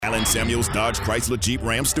Allen Samuels Dodge Chrysler Jeep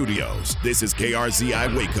Ram Studios. This is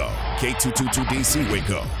KRZI Waco, K222DC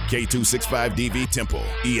Waco, K265DV Temple,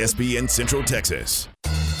 ESPN Central Texas.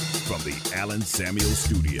 From the Allen Samuels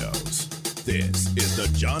Studios, this is the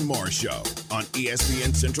John Morris Show on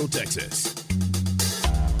ESPN Central Texas.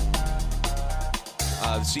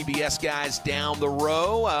 The CBS guys down the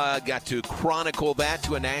row got to chronicle that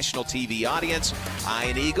to a national TV audience.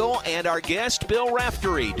 Ian Eagle and our guest, Bill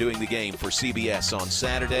Raftery, doing the game for CBS on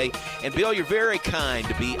Saturday. And, Bill, you're very kind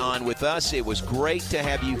to be on with us. It was great to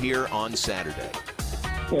have you here on Saturday.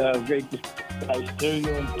 Yeah, great to guys too, you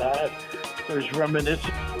and Pat. There's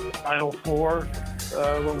reminiscing Final Four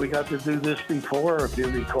when we got to do this before, if you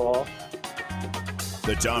recall.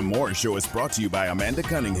 The John Morris Show is brought to you by Amanda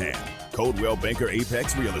Cunningham, Coldwell Banker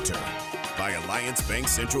Apex Realtor, by Alliance Bank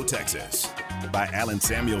Central Texas, by Allen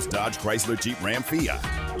Samuels Dodge Chrysler Jeep Ram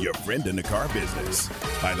Fiat, your friend in the car business,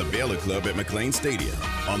 by the Baylor Club at McLean Stadium,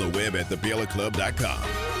 on the web at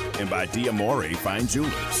thebaylorclub.com, and by D'Amore Fine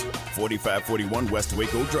Jewelers, 4541 West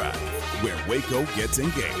Waco Drive, where Waco gets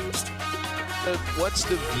engaged. What's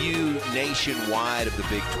the view nationwide of the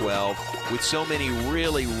Big 12 with so many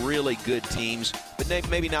really, really good teams, but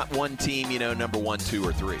maybe not one team, number 1, 2,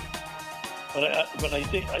 or 3? But I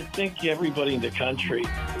think everybody in the country,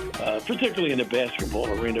 particularly in the basketball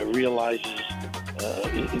arena, realizes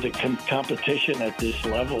the competition at this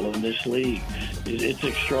level in this league. It's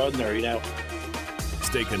extraordinary now.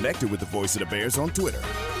 Stay connected with the Voice of the Bears on Twitter,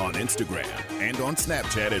 on Instagram, and on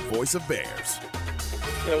Snapchat at Voice of Bears.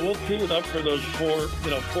 Yeah, we'll tee it up for those four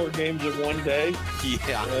games in one day.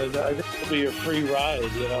 Yeah. And I think it'll be a free ride,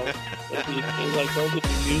 It's like those are the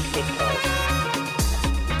amusement parks.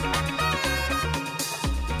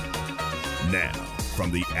 Now,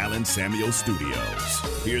 from the Allen Samuels Studios,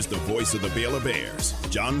 here's the voice of the Baylor Bears,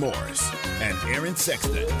 John Morris and Aaron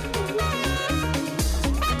Sexton.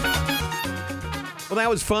 Well, that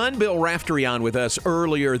was fun. Bill Raftery on with us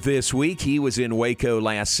earlier this week. He was in Waco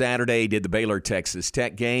last Saturday, did the Baylor-Texas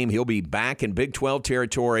Tech game. He'll be back in Big 12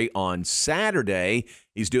 territory on Saturday.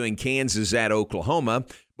 He's doing Kansas at Oklahoma.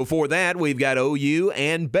 Before that, we've got OU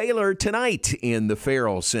and Baylor tonight in the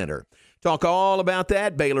Farrell Center. Talk all about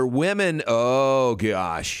that. Baylor women, oh,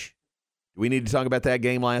 gosh. Do we need to talk about that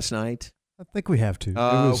game last night? I think we have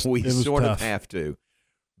to. We sort of have to.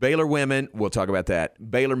 Baylor women, we'll talk about that.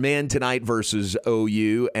 Baylor men tonight versus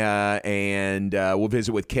OU, and we'll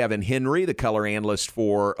visit with Kevin Henry, the color analyst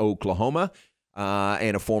for Oklahoma,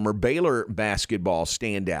 and a former Baylor basketball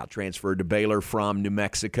standout, transferred to Baylor from New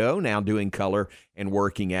Mexico, now doing color and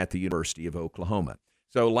working at the University of Oklahoma.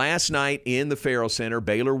 So last night in the Farrell Center,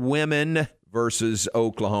 Baylor women versus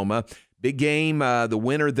Oklahoma. Big game. The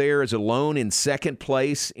winner there is alone in second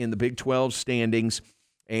place in the Big 12 standings.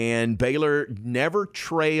 And Baylor never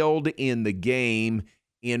trailed in the game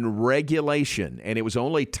in regulation, and it was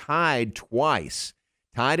only tied twice,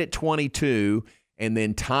 tied at 22 and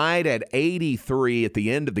then tied at 83 at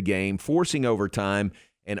the end of the game, forcing overtime.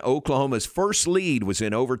 And Oklahoma's first lead was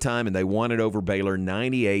in overtime, and they won it over Baylor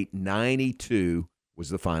 98-92 was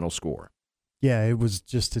the final score. Yeah, it was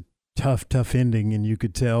just a tough ending, and you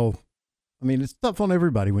could tell. I mean, it's tough on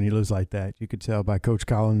everybody when you lose like that. You could tell by Coach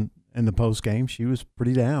Collins in the post game, she was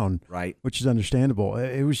pretty down, right? Which is understandable.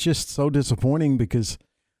 It was just so disappointing because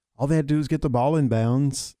all they had to do was get the ball in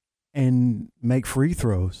bounds and make free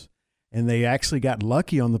throws, and they actually got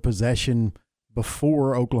lucky on the possession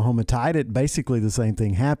before Oklahoma tied it. Basically, the same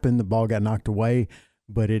thing happened. The ball got knocked away,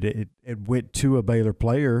 but it went to a Baylor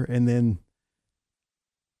player, and then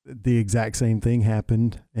the exact same thing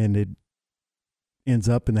happened, and it ends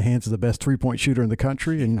up in the hands of the best three-point shooter in the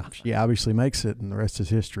country, and she obviously makes it, and the rest is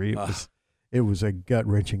history. It was a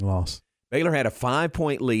gut-wrenching loss. Baylor had a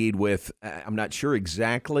 5-point lead with, I'm not sure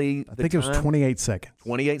exactly I think it was 28 seconds.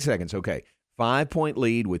 28 seconds, okay. 5-point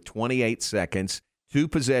lead with 28 seconds,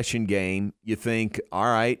 2-possession game. You think, all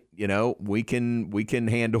right, we can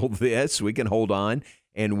handle this. We can hold on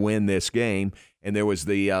and win this game. And there was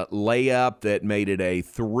the layup that made it a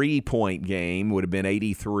 3-point game, would have been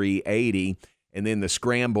 83-80. And then the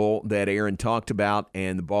scramble that Aaron talked about,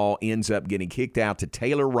 and the ball ends up getting kicked out to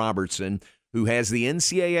Taylor Robertson, who has the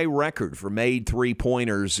NCAA record for made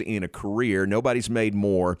three-pointers in a career. Nobody's made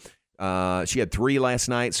more. She had 3 last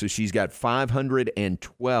night, so she's got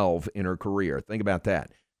 512 in her career. Think about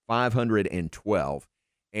that, 512.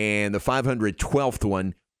 And the 512th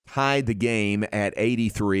one tied the game at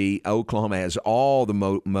 83. Oklahoma has all the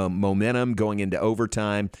momentum going into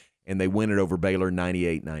overtime, and they win it over Baylor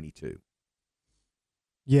 98-92.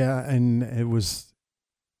 Yeah, and it was,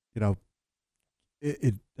 you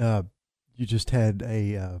just had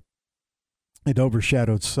it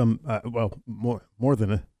overshadowed some, more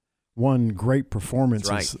than one great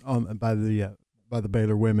performances by the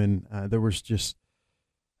Baylor women.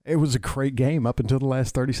 It was a great game up until the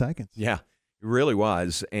last 30 seconds. Yeah, it really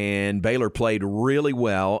was. And Baylor played really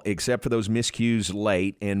well, except for those miscues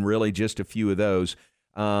late, and really just a few of those.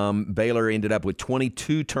 Baylor ended up with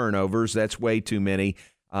 22 turnovers. That's way too many.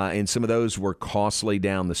 And some of those were costly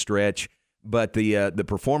down the stretch. But the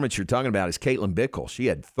performance you're talking about is Caitlin Bickle. She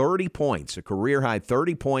had 30 points, a career-high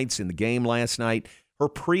 30 points in the game last night. Her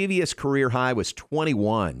previous career high was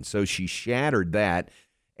 21, so she shattered that.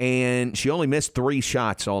 And she only missed 3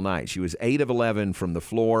 shots all night. She was 8 of 11 from the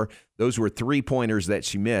floor. Those were 3-pointers that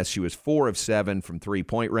she missed. She was 4 of 7 from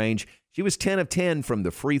three-point range. She was 10 of 10 from the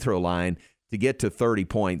free throw line to get to 30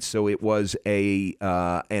 points. So it was an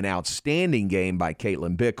outstanding game by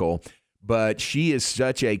Caitlin Bickle. But she is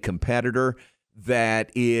such a competitor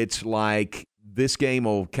that it's like this game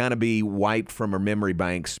will kind of be wiped from her memory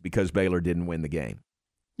banks because Baylor didn't win the game.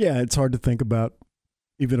 Yeah, it's hard to think about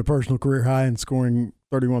even a personal career high and scoring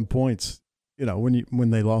 31 points, when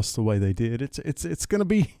they lost the way they did. It's going to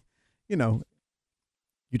be, you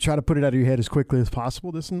try to put it out of your head as quickly as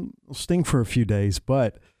possible. This will sting for a few days,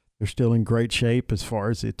 but they're still in great shape as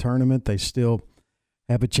far as the tournament. They still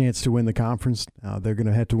have a chance to win the conference. They're going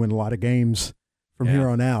to have to win a lot of games from here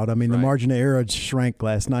on out. I mean, the margin of error shrank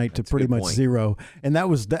last night to pretty much zero, and that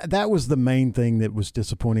was the main thing that was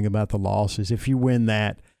disappointing about the loss. Is if you win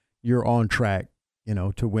that, you're on track,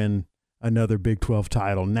 to win another Big 12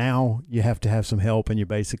 title. Now you have to have some help, and you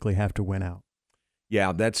basically have to win out.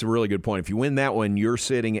 Yeah, that's a really good point. If you win that one, you're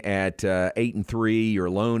sitting at 8-3. You're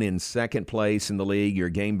alone in second place in the league. You're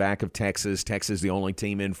a game back of Texas. Texas is the only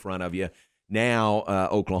team in front of you. Now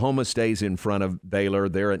Oklahoma stays in front of Baylor.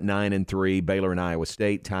 They're at 9-3. Baylor and Iowa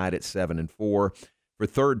State tied at 7-4 for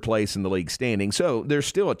third place in the league standing. So there's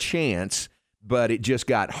still a chance, but it just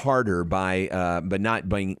got harder by not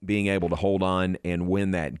being able to hold on and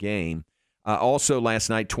win that game. Also last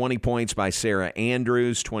night, 20 points by Sarah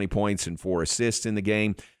Andrews, 20 points and 4 assists in the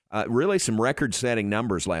game. Really some record-setting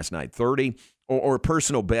numbers last night. 30 or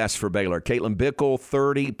personal best for Baylor. Caitlin Bickle,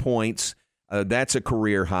 30 points. That's a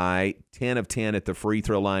career high. 10 of 10 at the free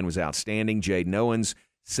throw line was outstanding. Jaden Owens,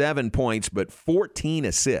 7 points, but 14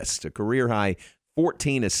 assists. A career high,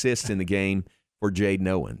 14 assists in the game for Jaden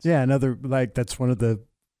Owens. Yeah, that's one of the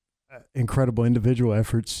incredible individual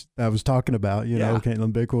efforts I was talking about,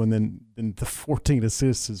 Caitlin Bickle, and then the 14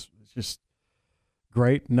 assists is just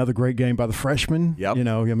great. Another great game by the freshman. Yep.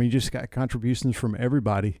 You just got contributions from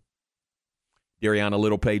everybody. Dariana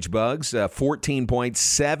Littlepage-Buggs, 14 points,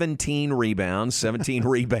 17 rebounds. 17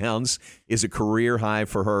 rebounds is a career high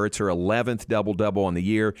for her. It's her 11th double-double on the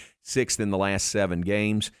year, 6th in the last 7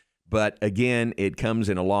 games. But, again, it comes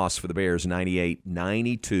in a loss for the Bears,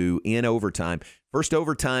 98-92 in overtime. First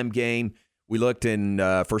overtime game, we looked in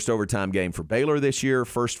first overtime game for Baylor this year,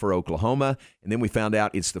 first for Oklahoma, and then we found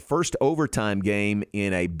out it's the first overtime game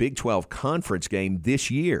in a Big 12 conference game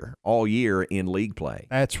this year, all year in league play.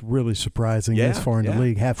 That's really surprising this far in the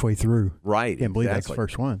league, halfway through. Right, Can't believe that's the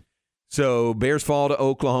first one. So Bears fall to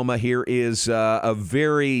Oklahoma. Here is a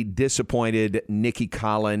very disappointed Nikki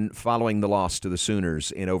Collin following the loss to the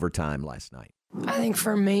Sooners in overtime last night. I think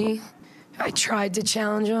for me, I tried to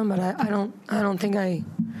challenge them, but I don't think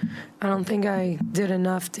I did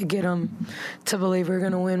enough to get them to believe we were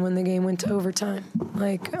going to win when the game went to overtime.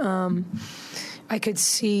 I could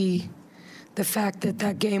see the fact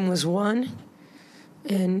that game was won.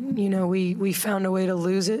 And, we found a way to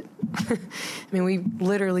lose it. I mean, we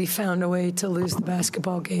literally found a way to lose the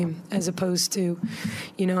basketball game as opposed to,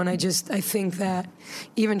 and I think that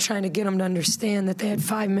even trying to get them to understand that they had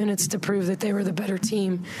 5 minutes to prove that they were the better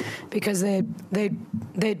team because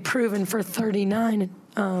they'd proven for 39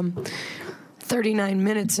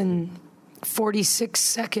 minutes and 46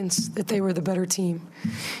 seconds that they were the better team,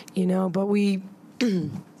 but we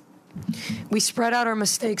spread out our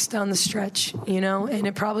mistakes down the stretch, and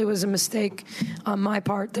it probably was a mistake on my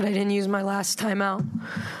part that I didn't use my last timeout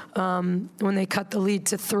when they cut the lead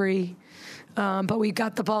to 3. But we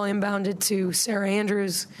got the ball inbounded to Sarah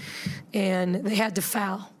Andrews, and they had to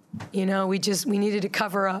foul. We needed to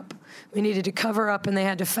cover up. We needed to cover up, and they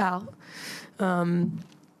had to foul.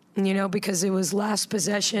 Because it was last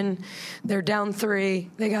possession. They're down 3.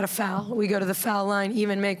 They got a foul. We go to the foul line,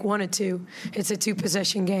 even make 1 or 2. It's a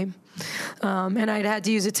 2-possession game. And I'd had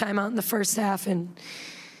to use a timeout in the first half and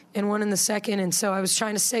 1 in the second. And so I was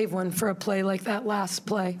trying to save one for a play like that last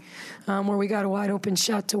play where we got a wide open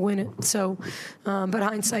shot to win it. So, but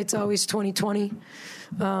hindsight's always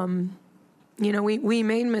 20/20. We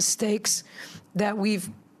made mistakes that we've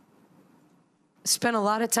spent a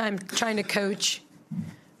lot of time trying to coach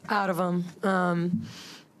out of them.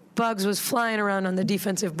 Bugs was flying around on the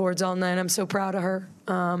defensive boards all night. I'm so proud of her,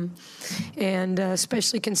 and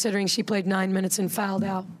especially considering she played 9 minutes and fouled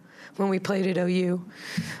out when we played at OU.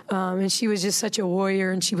 And she was just such a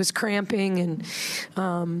warrior, and she was cramping, and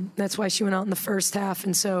that's why she went out in the first half.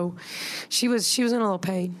 And so she was in a little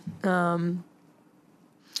pain.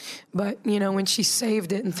 But, when she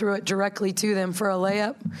saved it and threw it directly to them for a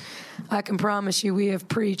layup, I can promise you we have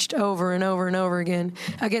preached over and over and over again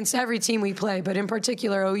against every team we play, but in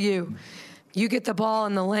particular OU. You get the ball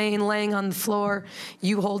in the lane, laying on the floor,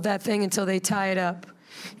 you hold that thing until they tie it up.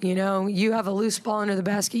 You have a loose ball under the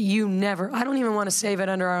basket, I don't even want to save it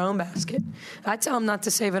under our own basket. I tell them not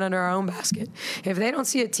to save it under our own basket. If they don't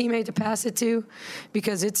see a teammate to pass it to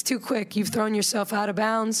because it's too quick, you've thrown yourself out of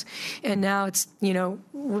bounds, and now it's,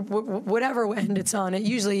 whatever end it's on, it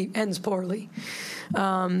usually ends poorly.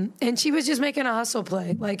 And she was just making a hustle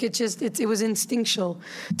play. Like it was instinctual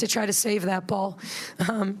to try to save that ball.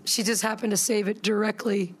 She just happened to save it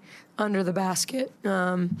directly under the basket.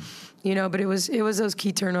 But it was those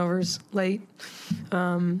key turnovers late.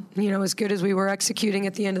 As good as we were executing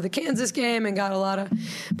at the end of the Kansas game and got a lot of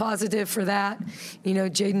positive for that,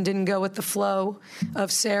 Jaden didn't go with the flow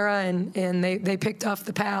of Sarah, and they picked off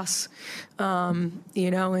the pass,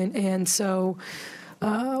 and so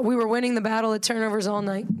we were winning the battle at turnovers all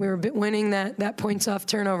night. We were winning that points off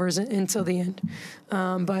turnovers until the end.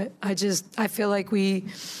 But I feel like we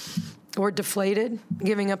were deflated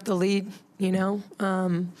giving up the lead,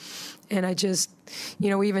 and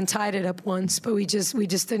we even tied it up once, but we just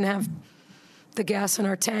didn't have the gas in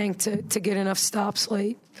our tank to get enough stops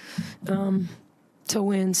late to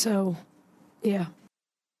win. So, yeah.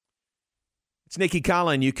 It's Nikki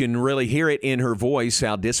Collin. You can really hear it in her voice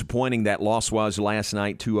how disappointing that loss was last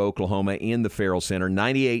night to Oklahoma in the Farrell Center.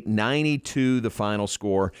 98-92 the final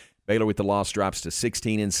score. Baylor with the loss drops to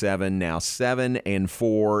 16-7, now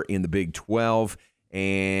 7-4 in the Big 12,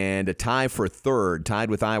 and a tie for third, tied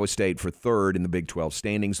with Iowa State for third in the Big 12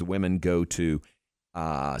 standings. The women go to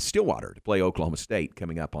Stillwater to play Oklahoma State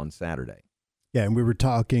coming up on Saturday. Yeah, and we were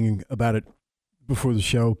talking about it before the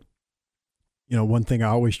show. One thing I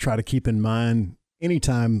always try to keep in mind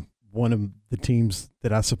anytime one of the teams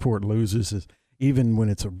that I support loses, is even when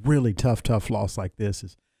it's a really tough loss like this,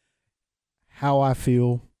 is how I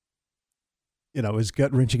feel. As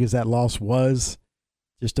gut-wrenching as that loss was,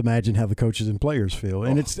 just imagine how the coaches and players feel.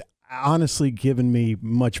 And it's honestly given me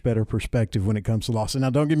much better perspective when it comes to loss. And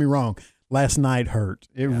now, don't get me wrong, last night hurt.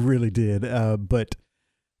 It really did. But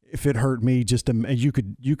if it hurt me, you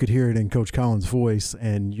could hear it in Coach Collins' voice,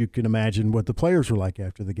 and you can imagine what the players were like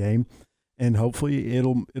after the game. And hopefully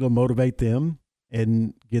it'll motivate them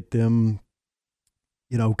and get them,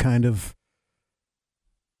 kind of,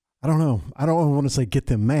 I don't know. I don't want to say get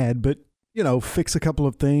them mad, but fix a couple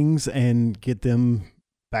of things and get them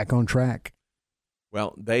back on track.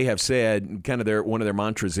 Well, they have said one of their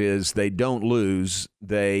mantras is they don't lose,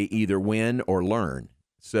 they either win or learn.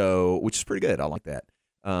 So, which is pretty good. I like that.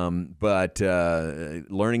 But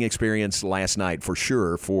learning experience last night for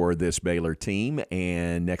sure for this Baylor team.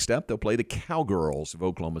 And next up, they'll play the Cowgirls of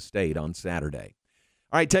Oklahoma State on Saturday.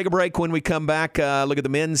 All right, take a break. When we come back, look at the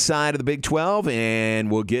men's side of the Big 12,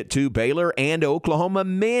 and we'll get to Baylor and Oklahoma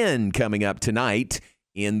men coming up tonight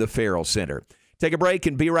in the Farrell Center. Take a break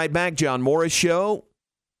and be right back. John Morris Show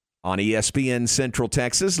on ESPN Central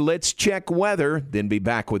Texas. Let's check weather, then be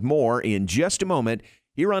back with more in just a moment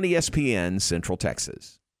here on ESPN Central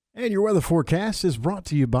Texas. And your weather forecast is brought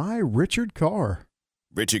to you by Richard Carr.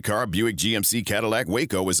 Richard Carr Buick GMC Cadillac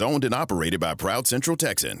Waco is owned and operated by proud Central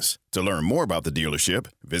Texans. To learn more about the dealership,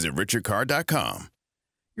 visit richardcarr.com.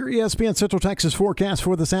 Your ESPN Central Texas forecast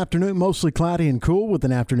for this afternoon, mostly cloudy and cool with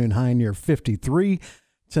an afternoon high near 53.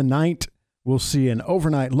 Tonight, we'll see an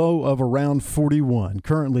overnight low of around 41.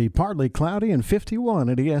 Currently partly cloudy and 51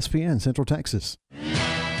 at ESPN Central Texas.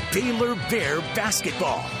 Baylor Bear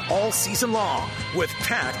basketball all season long with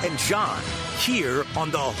Pat and John here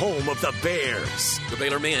on the home of the Bears. The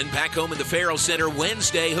Baylor men back home in the Farrell Center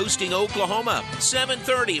Wednesday hosting Oklahoma.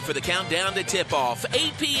 7:30 for the countdown to tip-off.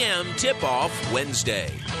 8 p.m. tip-off Wednesday.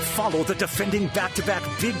 Follow the defending back-to-back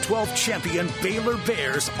Big 12 champion Baylor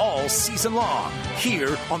Bears all season long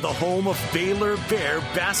here on the home of Baylor Bear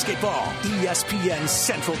basketball. ESPN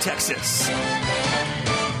Central Texas.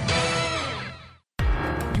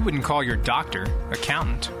 You wouldn't call your doctor,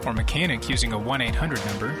 accountant, or mechanic using a 1-800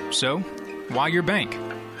 number, so why your bank?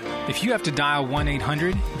 If you have to dial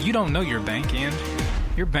 1-800, you don't know your bank, and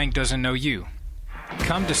your bank doesn't know you.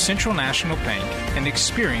 Come to Central National Bank and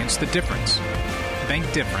experience the difference.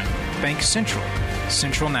 Bank different. Bank Central.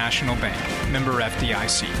 Central National Bank. Member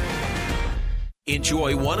FDIC.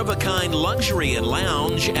 Enjoy one-of-a-kind luxury and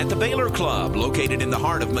lounge at the Baylor Club, located in the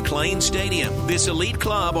heart of McLean Stadium. This elite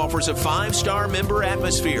club offers a 5-star member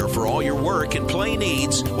atmosphere for all your work and play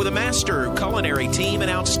needs, with a master culinary team and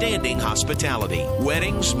outstanding hospitality.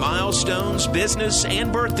 Weddings, milestones, business,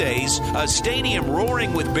 and birthdays. A stadium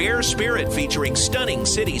roaring with Bear spirit featuring stunning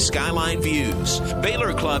city skyline views.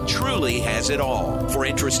 Baylor Club truly has it all. For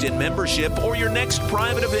interest in membership or your next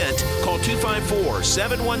private event, call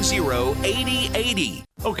 254-710-8080.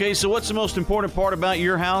 Okay, so what's the most important part about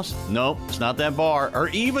your house? Nope, it's not that bar or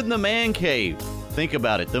even the man cave. Think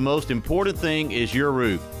about it. The most important thing is your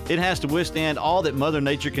roof. It has to withstand all that Mother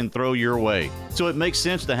Nature can throw your way. So it makes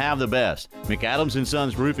sense to have the best. McAdams &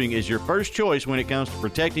 Sons Roofing is your first choice when it comes to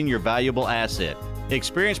protecting your valuable asset.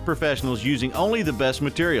 Experienced professionals using only the best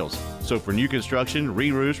materials. So for new construction,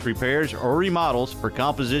 re-roofs, repairs, or remodels for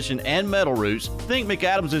composition and metal roofs, think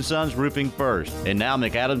McAdams & Sons Roofing first. And now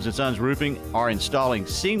McAdams & Sons Roofing are installing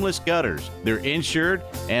seamless gutters. They're insured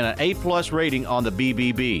and an A+ rating on the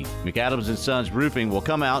BBB. McAdams & Sons Roofing will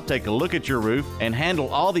come out, take a look at your roof, and handle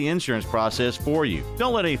all the insurance process for you.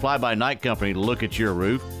 Don't let any fly-by-night company look at your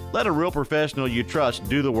roof. Let a real professional you trust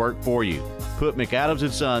do the work for you. Put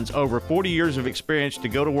McAdams & Sons over 40 years of experience to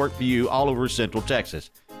go to work for you all over Central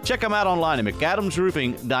Texas. Check them out online at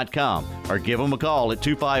McAdamsRoofing.com or give them a call at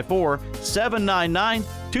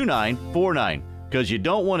 254-799-2949, because you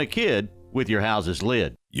don't want a kid with your house's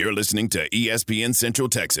lid. You're listening to ESPN Central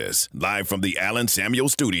Texas, live from the Allen Samuel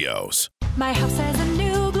Studios. My house has a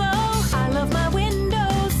new glow. I love my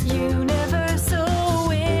windows. Universal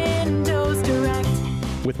Windows Direct.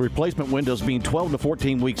 With replacement windows being 12 to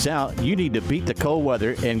 14 weeks out, you need to beat the cold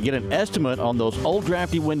weather and get an estimate on those old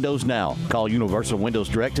drafty windows now. Call Universal Windows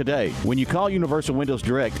Direct today. When you call Universal Windows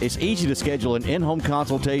Direct, it's easy to schedule an in-home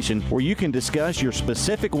consultation where you can discuss your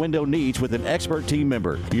specific window needs with an expert team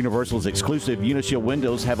member. Universal's exclusive Unishield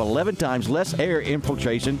windows have 11 times less air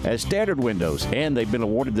infiltration as standard windows, and they've been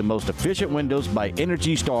awarded the most efficient windows by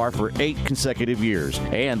Energy Star for 8 consecutive years.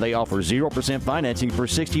 And they offer 0% financing for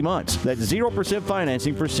 60 months. That's 0%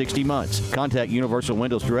 financing for 60 months. Contact Universal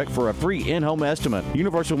Windows Direct for a free in-home estimate.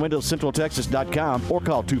 UniversalWindowsCentralTexas.com or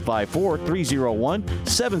call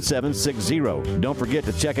 254-301-7760. Don't forget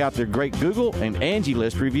to check out their great Google and Angie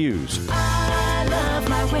List reviews. I love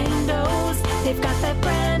my windows. They've got that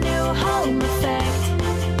brand new home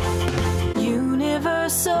effect.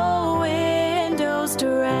 Universal Windows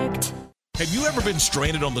Direct. Have you ever been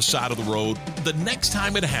stranded on the side of the road? The next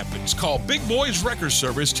time it happens, call Big Boys Wrecker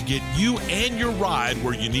Service to get you and your ride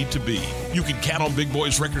where you need to be. You can count on Big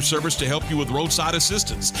Boys Wrecker Service to help you with roadside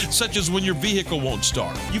assistance, such as when your vehicle won't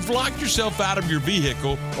start, you've locked yourself out of your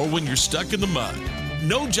vehicle, or when you're stuck in the mud.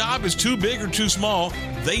 No job is too big or too small.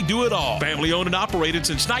 They do it all. Family owned and operated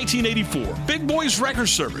since 1984. Big Boys Wrecker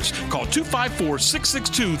Service. Call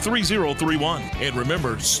 254-662-3031. And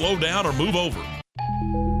remember, slow down or move over.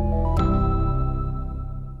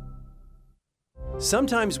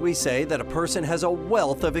 Sometimes we say that a person has a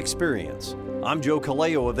wealth of experience. I'm Joe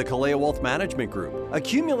Kaleo of the Kaleo Wealth Management Group.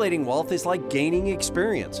 Accumulating wealth is like gaining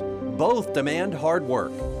experience. Both demand hard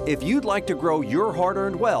work. If you'd like to grow your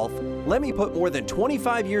hard-earned wealth, let me put more than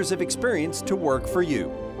 25 years of experience to work for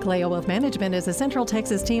you. Kaleo Wealth Management is a Central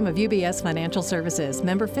Texas team of UBS Financial Services,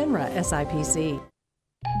 member FINRA SIPC.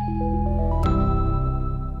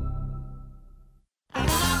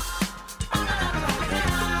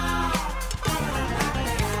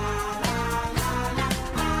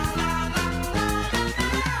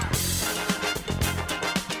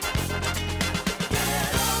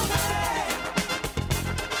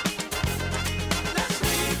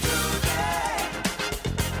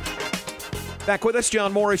 Back with us,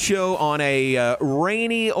 John Morris Show on a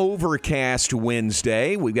rainy, overcast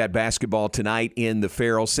Wednesday. We've got basketball tonight in the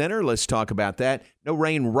Farrell Center. Let's talk about that. No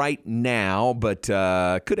rain right now, but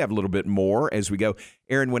could have a little bit more as we go.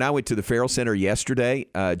 Aaron, when I went to the Farrell Center yesterday,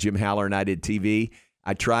 Jim Haller and I did TV.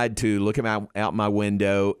 I tried to look out my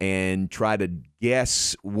window and try to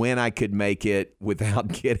guess when I could make it without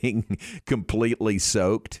getting completely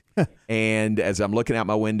soaked. And as I'm looking out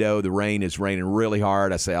my window, the rain is raining really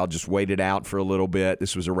hard. I say, I'll just wait it out for a little bit.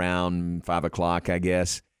 This was around 5 o'clock, I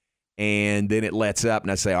guess. And then it lets up,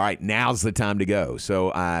 and I say, all right, now's the time to go.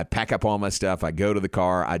 So I pack up all my stuff. I go to the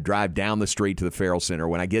car. I drive down the street to the Farrell Center.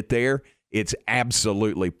 When I get there, it's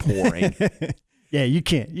absolutely pouring. Yeah, you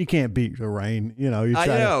can't beat the rain. You know, you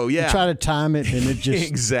try to time it, and it just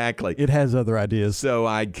exactly. It has other ideas. So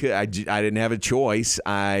I didn't have a choice.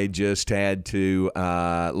 I just had to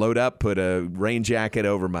load up, put a rain jacket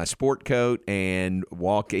over my sport coat, and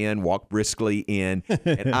walk briskly in.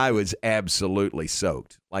 And I was absolutely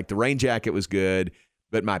soaked. Like, the rain jacket was good,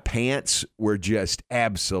 but my pants were just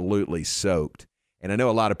absolutely soaked. And I know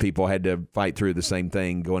a lot of people had to fight through the same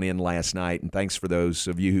thing going in last night, and thanks for those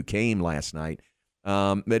of you who came last night.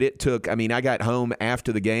 But it took, I got home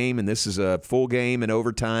after the game, and this is a full game and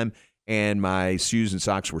overtime, and my shoes and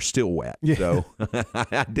socks were still wet. Yeah. So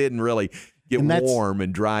I didn't really get warm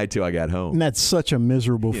and dry till I got home. And that's such a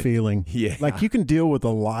miserable feeling. Yeah. Like I can deal with a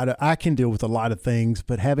lot of things,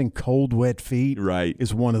 but having cold, wet feet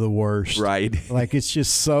is one of the worst. Right. Like it's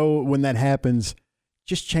just so, when that happens,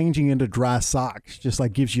 just changing into dry socks just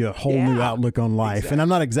like gives you a whole new outlook on life. Exactly. And I'm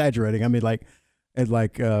not exaggerating. I mean,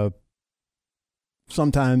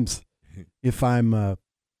 sometimes if I'm,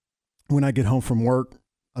 when I get home from work,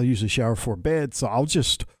 I'll usually shower before bed. So I'll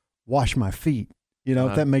just wash my feet,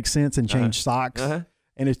 if that makes sense, and change socks. And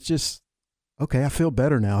it's just, okay, I feel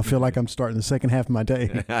better now. I feel like I'm starting the second half of my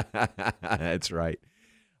day. That's right.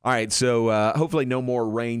 All right, so hopefully no more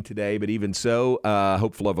rain today, but even so,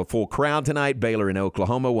 hopeful of a full crowd tonight. Baylor in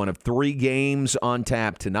Oklahoma, one of 3 games on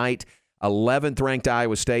tap tonight. 11th-ranked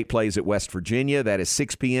Iowa State plays at West Virginia. That is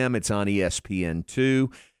 6 p.m. It's on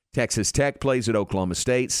ESPN2. Texas Tech plays at Oklahoma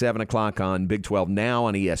State, 7 o'clock on Big 12 Now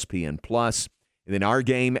on ESPN+. And then our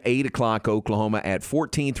game, 8 o'clock, Oklahoma at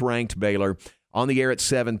 14th-ranked Baylor. On the air at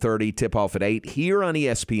 7:30, tip-off at 8 here on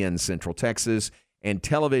ESPN Central Texas. And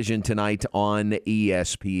television tonight on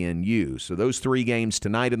ESPNU. So those 3 games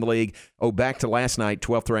tonight in the league. Oh, back to last night,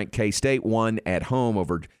 12th-ranked K-State won at home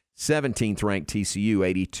over 17th-ranked TCU,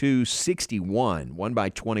 82-61, won by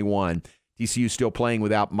 21. TCU still playing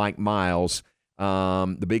without Mike Miles.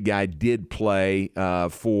 The big guy did play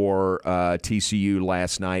for TCU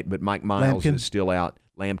last night, but Mike Miles is still out.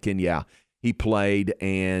 Lampkin, yeah. He played,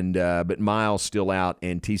 but Miles still out,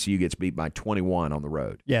 and TCU gets beat by 21 on the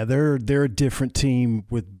road. Yeah, they're a different team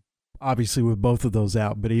with both of those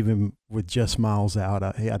out, but even with just Miles out,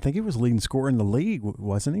 I think he was leading scorer in the league,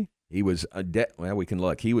 wasn't he? He was we can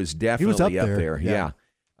look. He was definitely up there. Yeah.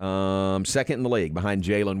 Second in the league behind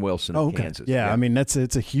Jalen Wilson of Kansas. Yeah,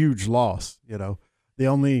 it's a huge loss. The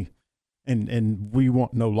only and we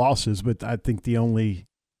want no losses, but I think the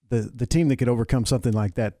team that could overcome something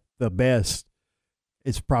like that the best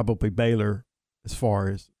is probably Baylor, as far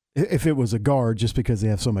as if it was a guard, just because they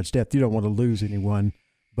have so much depth. You don't want to lose anyone,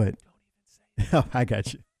 but I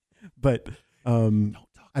got you. But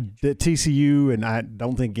the TCU, and I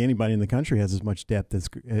don't think anybody in the country has as much depth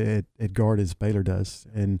at guard as Baylor does.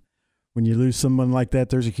 And when you lose someone like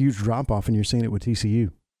that, there's a huge drop off, and you're seeing it with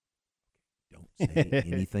TCU. Don't say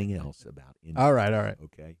anything else about it. All right.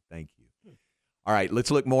 Okay, thank you. All right, let's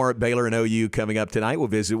look more at Baylor and OU coming up tonight. We'll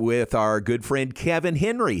visit with our good friend Kevin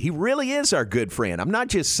Henry. He really is our good friend. I'm not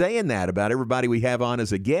just saying that about everybody we have on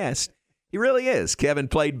as a guest. He really is. Kevin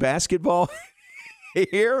played basketball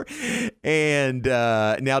here and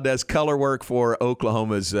now does color work for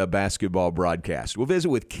Oklahoma's basketball broadcast. We'll visit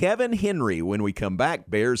with Kevin Henry when we come back.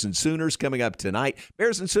 Bears and Sooners coming up tonight.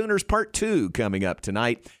 Bears and Sooners Part 2 coming up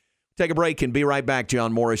tonight. Take a break and be right back.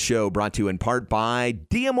 John Morris Show brought to you in part by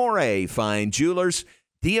D'Amore Fine Jewelers.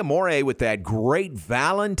 D'Amore with that great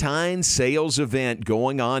Valentine's sales event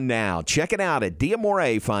going on now. Check it out at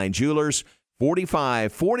D'Amore Fine Jewelers,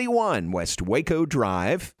 4541 West Waco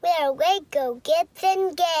Drive. Where Waco gets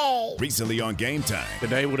engaged. Recently on Game Time.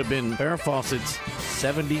 Today would have been Farrah Fawcett's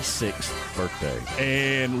 76th birthday.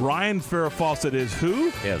 And Ryan Farrah Fawcett is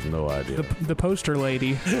who? He has no idea. The poster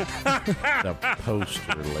lady. The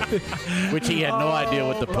poster lady. Which he had no idea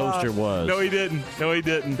what the poster was. No, he didn't.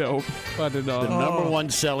 Nope, I did not. The number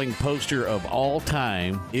one selling poster of all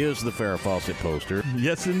time is the Farrah Fawcett poster.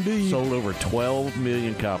 Yes, indeed. Sold over 12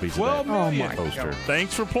 million copies of that. Oh, my poster.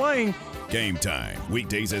 Thanks for playing. Game Time,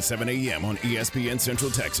 weekdays at 7 a.m. on ESPN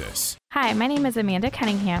Central Texas. Hi, my name is Amanda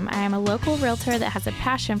Cunningham. I am a local realtor that has a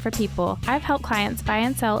passion for people. I've helped clients buy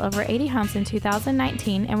and sell over 80 homes in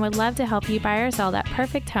 2019 and would love to help you buy or sell that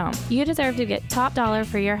perfect home. You deserve to get top dollar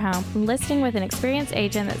for your home. Listing with an experienced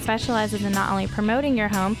agent that specializes in not only promoting your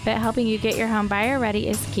home, but helping you get your home buyer ready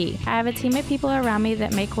is key. I have a team of people around me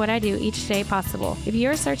that make what I do each day possible. If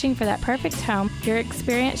you're searching for that perfect home, your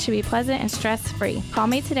experience should be pleasant and stress-free. Call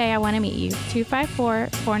me today. I want to meet you.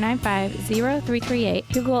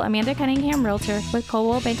 254-495-0338. Google Amanda Cunningham Realtor with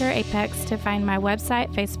Coldwell Banker Apex to find my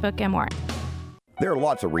website, Facebook, and more. There are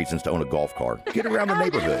lots of reasons to own a golf cart. Get around the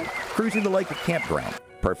neighborhood, cruising the lake or campground.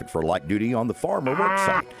 Perfect for light duty on the farm or work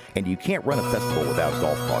site. And you can't run a festival without a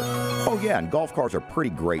golf cart. Oh yeah, and golf carts are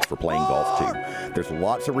pretty great for playing golf too. There's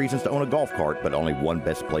lots of reasons to own a golf cart, but only one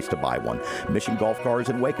best place to buy one. Mission Golf Cars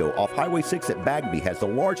in Waco off Highway 6 at Bagby has the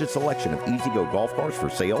largest selection of easy-go golf cars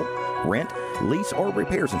for sale, rent, lease, or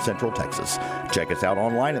repairs in Central Texas. Check us out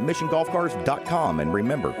online at missiongolfcars.com, and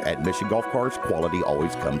remember, at Mission Golf Cars, quality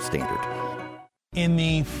always comes standard. In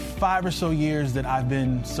the 5 or so years that I've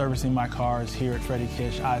been servicing my cars here at Freddie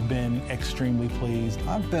Kish, I've been extremely pleased.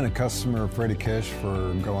 I've been a customer of Freddie Kish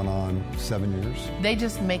for going on 7 years. They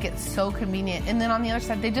just make it so convenient. And then on the other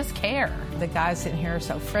side, they just care. The guys in here are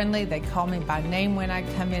so friendly. They call me by name when I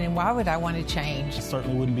come in, and why would I want to change? I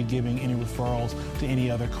certainly wouldn't be giving any referrals to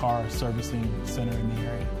any other car servicing center in the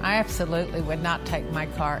area. I absolutely would not take my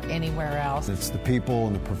car anywhere else. It's the people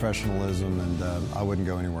and the professionalism, and I wouldn't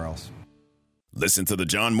go anywhere else. Listen to the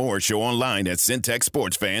John Moore Show online at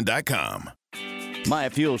syntechsportsfan.com.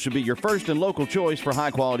 Myatt Fuel should be your first and local choice for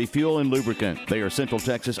high-quality fuel and lubricant. They are Central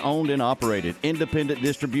Texas owned and operated, independent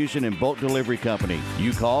distribution and bulk delivery company.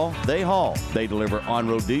 You call, they haul. They deliver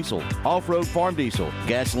on-road diesel, off-road farm diesel,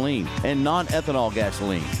 gasoline, and non-ethanol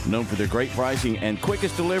gasoline. Known for their great pricing and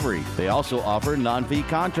quickest delivery, they also offer non-fee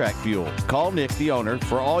contract fuel. Call Nick, the owner,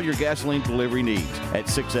 for all your gasoline delivery needs at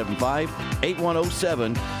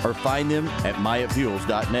 675-8107 or find them at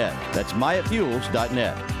myattfuels.net. That's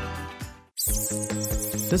myattfuels.net.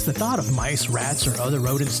 Does the thought of mice, rats, or other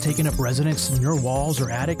rodents taking up residence in your walls or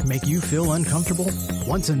attic make you feel uncomfortable?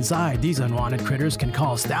 Once inside, these unwanted critters can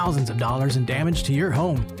cause thousands of dollars in damage to your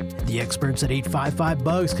home. The experts at 855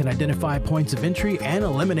 Bugs can identify points of entry and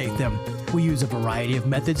eliminate them. We use a variety of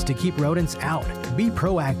methods to keep rodents out. Be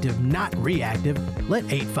proactive, not reactive. Let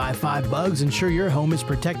 855 Bugs ensure your home is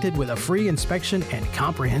protected with a free inspection and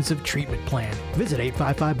comprehensive treatment plan. Visit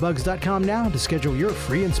 855bugs.com now to schedule your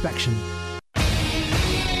free inspection.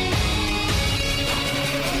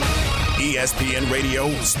 ESPN Radio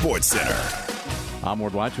Sports Center. I'm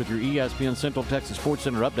Ward Weitz with your ESPN Central Texas Sports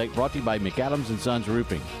Center update brought to you by McAdams & Sons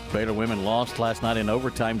Roofing. Baylor women lost last night in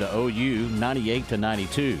overtime to OU,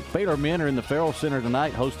 98-92. Baylor men are in the Farrell Center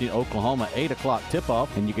tonight hosting Oklahoma, 8 o'clock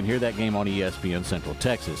tip-off, and you can hear that game on ESPN Central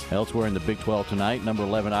Texas. Elsewhere in the Big 12 tonight, number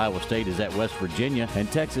 11 Iowa State is at West Virginia,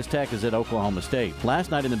 and Texas Tech is at Oklahoma State.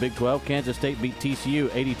 Last night in the Big 12, Kansas State beat TCU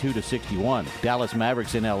 82-61. Dallas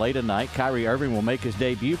Mavericks in LA tonight. Kyrie Irving will make his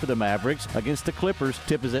debut for the Mavericks against the Clippers.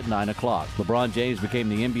 Tip is at 9 o'clock. LeBron James became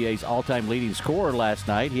the NBA's all-time leading scorer last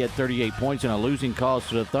night. He had 38 points in a losing cause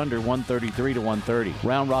to the Thunder, 133-130.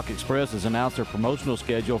 Round Rock Express has announced their promotional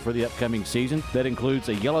schedule for the upcoming season. That includes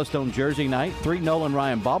a Yellowstone Jersey night, 3 Nolan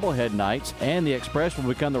Ryan bobblehead nights, and the Express will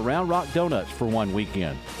become the Round Rock Donuts for one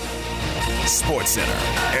weekend. Sports Center,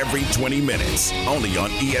 every 20 minutes, only on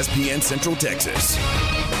ESPN Central Texas.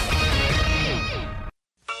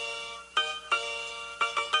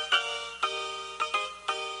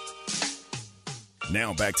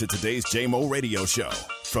 Now back to today's JMO Radio Show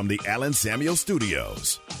from the Allen Samuel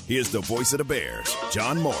Studios. Here's the voice of the Bears,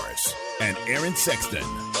 John Morris and Aaron Sexton.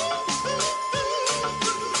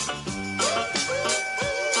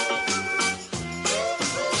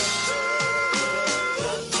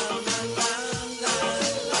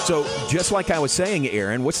 So, just like I was saying,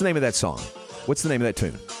 Aaron, what's the name of that song? What's the name of that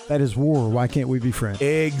tune? That is War. Why Can't We Be Friends?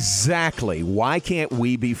 Exactly. Why can't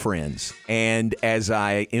we be friends? And as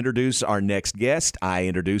I introduce our next guest, I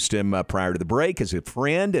introduced him prior to the break as a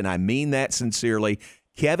friend, and I mean that sincerely.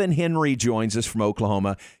 Kevin Henry joins us from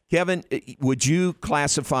Oklahoma. Kevin, would you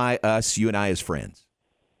classify us, you and I, as friends?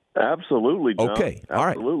 Absolutely, John. Okay, all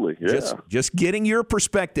right. Absolutely, yeah. Just getting your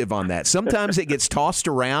perspective on that. Sometimes it gets tossed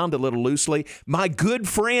around a little loosely. My good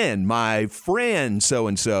friend, my friend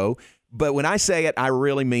so-and-so. But when I say it, I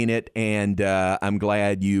really mean it, and I'm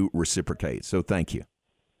glad you reciprocate. So thank you.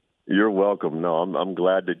 You're welcome. No, I'm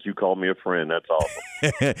glad that you called me a friend. That's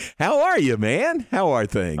awesome. How are you, man? How are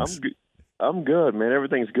things? I'm good, man.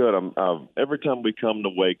 Everything's good. Every time we come to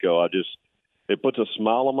Waco, it puts a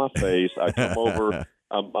smile on my face. I come over.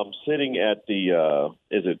 I'm sitting at the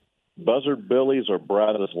is it Buzzard Billy's or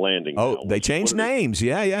Brazos Landing? Oh, they changed names.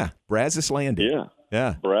 Yeah. Brazos Landing.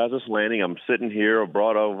 Yeah. Brazos Landing. I'm sitting here. I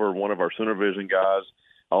brought over one of our Sooner Vision guys.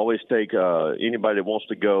 I always take anybody that wants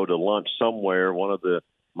to go to lunch somewhere. One of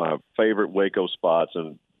my favorite Waco spots,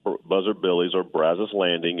 and Buzzard Billy's or Brazos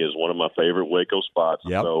Landing is one of my favorite Waco spots.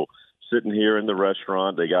 Yep. So sitting here in the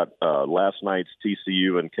restaurant, they got last night's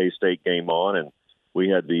TCU and K-State game on, and we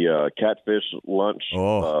had the catfish lunch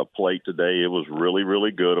plate today. It was really,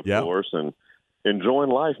 really good, of course, and enjoying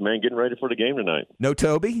life, man, getting ready for the game tonight. No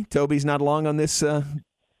Toby? Toby's not along on this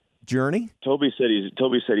journey? Toby said he's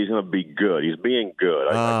going to be good. He's being good.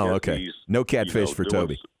 I guess okay. No catfish for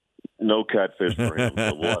Toby. No catfish for him.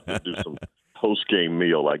 So we'll have to do some post-game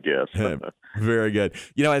meal, I guess. Very good.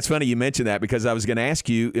 It's funny you mentioned that because I was going to ask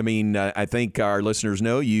you, I think our listeners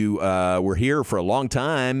know you were here for a long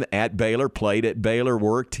time at Baylor, played at Baylor,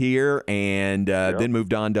 worked here, and then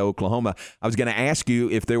moved on to Oklahoma. I was going to ask you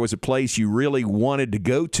if there was a place you really wanted to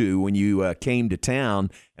go to when you came to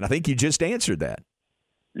town, and I think you just answered that.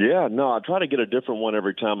 Yeah, no, I try to get a different one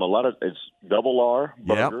every time. It's Double R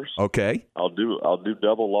burgers. Yep. Okay. I'll do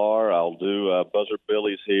Double R. I'll do Buzzard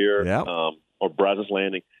Billy's here, or Brazos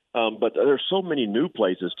Landing. But there's so many new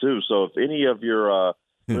places too. So if any of your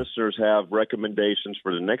listeners have recommendations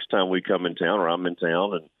for the next time we come in town or I'm in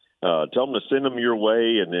town, and tell them to send them your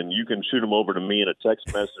way, and then you can shoot them over to me in a text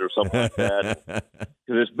message or something like that.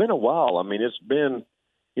 Because it's been a while. I mean, it's been.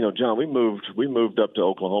 John, we moved up to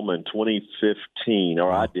Oklahoma in 2015,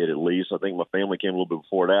 or I did at least. I think my family came a little bit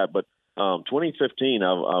before that, but 2015, I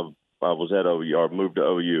was at OU, or moved to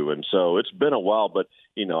OU, and so it's been a while. But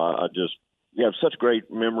I just have such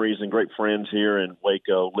great memories and great friends here in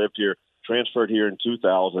Waco. Lived here, transferred here in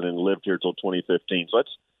 2000, and lived here till 2015. So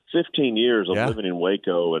that's 15 years of living in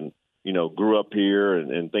Waco, and grew up here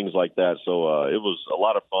and things like that. So it was a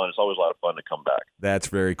lot of fun. It's always a lot of fun to come back. That's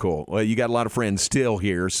very cool. Well, you got a lot of friends still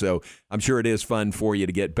here, so I'm sure it is fun for you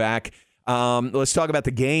to get back. Let's talk about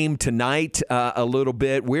the game tonight a little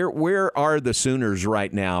bit. Where are the Sooners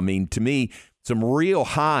right now? I mean, to me, some real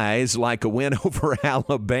highs like a win over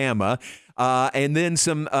Alabama, and then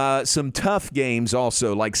some tough games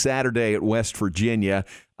also, like Saturday at West Virginia.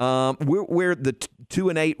 Where the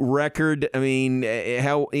 2-8 record, I mean,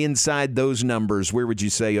 how inside those numbers, where would you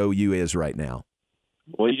say OU is right now?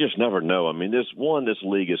 Well, you just never know. I mean, this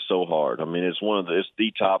league is so hard. I mean, it's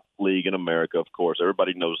the top league in America, of course.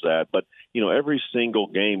 Everybody knows that. But, every single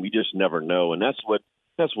game, you just never know. And that's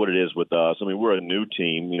what it is with us. I mean, we're a new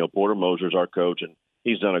team. Porter Moser's our coach, and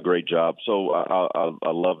he's done a great job. So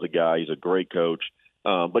I love the guy. He's a great coach.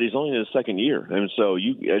 But he's only in his second year. And so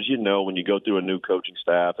as you know, when you go through a new coaching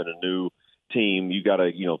staff and a new team, you got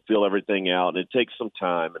to, fill everything out, and it takes some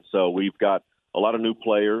time. And so we've got a lot of new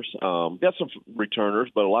players, got some returners,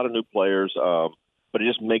 but a lot of new players, but it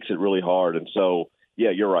just makes it really hard. And so, yeah,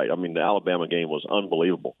 you're right. I mean, the Alabama game was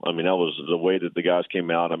unbelievable. I mean, that was the way that the guys came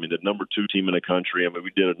out. I mean, the number 2 team in the country. I mean,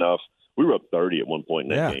 we did enough. We were up 30 at one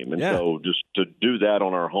point in that game. And so just to do that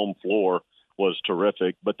on our home floor was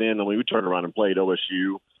terrific. But then we turned around and played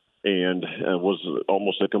OSU, and was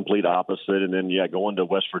almost a complete opposite. And then, going to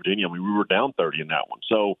West Virginia, I mean, we were down 30 in that one.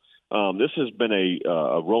 So this has been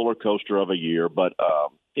a roller coaster of a year. But, I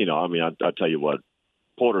tell you what,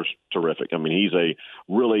 Porter's terrific. I mean, he's a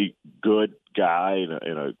really good guy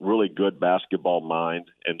and a really good basketball mind.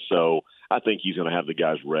 And so I think he's going to have the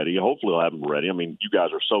guys ready. Hopefully he'll have them ready. I mean, you guys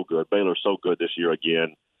are so good. Baylor's so good this year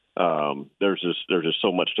again. There's just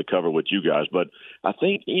so much to cover with you guys, but I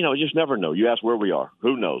think, you just never know. You ask where we are,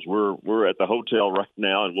 who knows? We're at the hotel right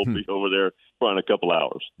now, and we'll be over there for a couple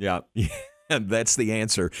hours. Yeah. That's the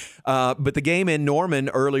answer. But the game in Norman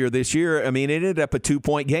earlier this year, I mean, it ended up a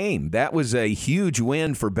 2-point game. That was a huge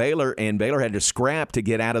win for Baylor, and Baylor had to scrap to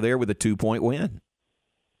get out of there with a 2-point win.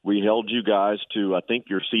 We held you guys to, I think,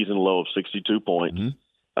 your season low of 62 points. Mm-hmm.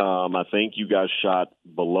 I think you guys shot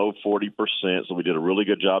below 40%, so we did a really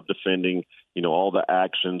good job defending, all the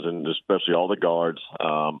actions and especially all the guards.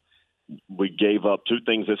 We gave up 2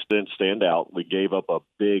 things that didn't stand out. We gave up a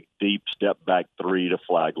big, deep step-back 3 to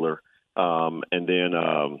Flagler, and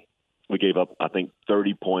then we gave up, I think,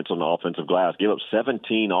 30 points on the offensive glass, gave up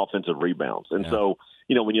 17 offensive rebounds. And so,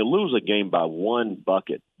 when you lose a game by 1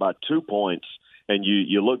 bucket, by 2 points, and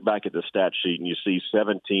you look back at the stat sheet and you see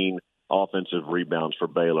 17 offensive rebounds for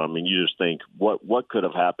Baylor. I mean, you just think what could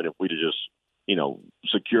have happened if we'd have just,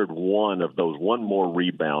 secured one of those, one more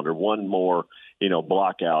rebound or one more,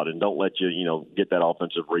 block out, and don't let you, get that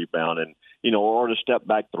offensive rebound and, or the step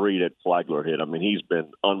back 3 that Flagler hit. I mean, he's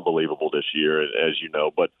been unbelievable this year, as you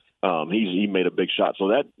know, but he made a big shot. So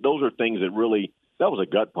those are things that really, that was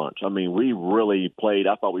a gut punch. I mean, we really played.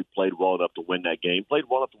 I thought we played well enough to win that game, played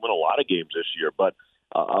well enough to win a lot of games this year, but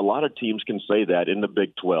a lot of teams can say that in the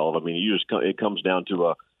Big 12. I mean, it comes down to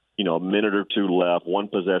a minute or 2 left, 1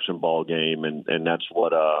 possession ball game, and that's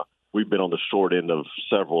what we've been on the short end of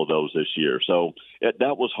several of those this year. So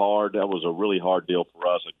that was hard. That was a really hard deal for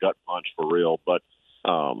us, a gut punch for real. But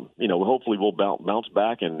hopefully we'll bounce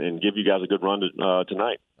back and give you guys a good run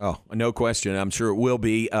tonight. Oh, no question. I'm sure it will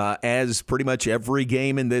be, as pretty much every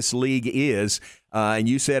game in this league is. And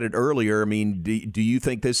you said it earlier. I mean, do you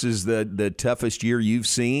think this is the toughest year you've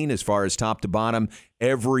seen as far as top to bottom,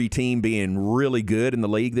 every team being really good in the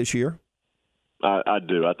league this year? I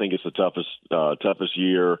do. I think it's the toughest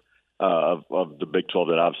year of the Big 12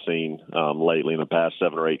 that I've seen lately in the past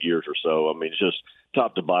 7 or 8 years or so. I mean, it's just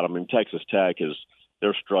top to bottom. I mean, Texas Tech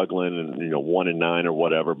they're struggling and 1-9 or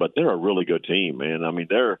whatever, but they're a really good team, man. I mean,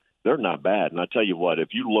 they're not bad. And I tell you what, if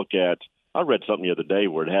you look at, I read something the other day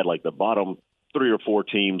where it had like the bottom 3 or 4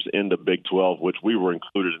 teams in the Big 12, which we were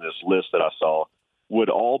included in this list that I saw, would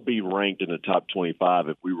all be ranked in the top 25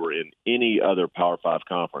 if we were in any other Power 5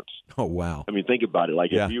 conference. Oh, wow. I mean, think about it.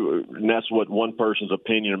 Like, and that's what one person's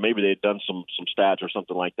opinion, or maybe they had done some stats or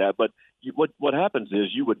something like that. But what happens is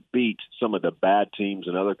you would beat some of the bad teams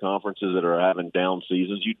in other conferences that are having down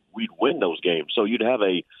seasons. We'd win those games. So you'd have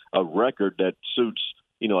a record that suits,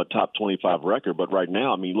 a top 25 record. But right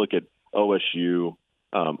now, I mean, look at OSU,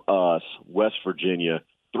 us, West Virginia,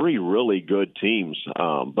 3 really good teams,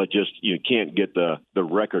 but just you can't get the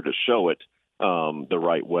record to show it the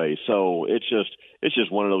right way. So it's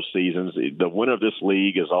just one of those seasons. The winner of this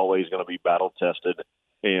league is always going to be battle tested,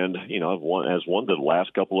 and has won the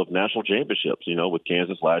last couple of national championships. With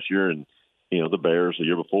Kansas last year and the Bears the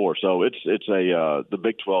year before. So it's the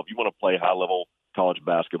Big 12. You want to play high level college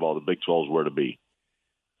basketball, the Big 12 is where to be.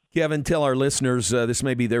 Kevin, tell our listeners this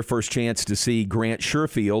may be their first chance to see Grant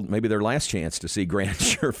Sherfield, maybe their last chance to see Grant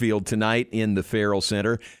Sherfield tonight in the Farrell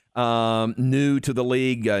Center. New to the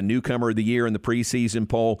league, newcomer of the year in the preseason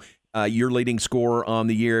poll, your leading scorer on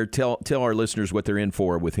the year. Tell our listeners what they're in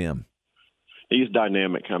for with him. He's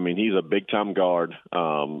dynamic. I mean, he's a big-time guard.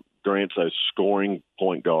 Grant's a scoring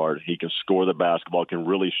point guard. He can score the basketball, can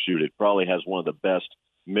really shoot it. Probably has one of the best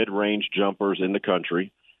mid-range jumpers in the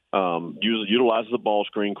country. Utilizes the ball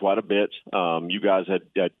screen quite a bit. You guys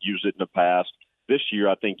had used it in the past. This year,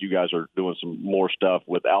 I think you guys are doing some more stuff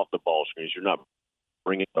without the ball screens. You're not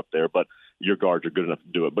bringing it up there, but your guards are good enough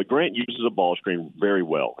to do it. But Grant uses a ball screen very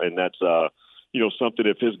well, and that's something.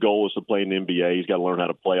 If his goal is to play in the NBA, he's got to learn how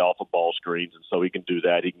to play off of ball screens, and so he can do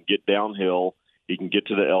that. He can get downhill. He can get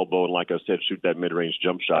to the elbow, and like I said, shoot that mid-range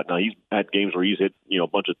jump shot. Now, he's had games where he's hit a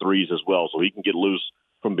bunch of threes as well, so he can get loose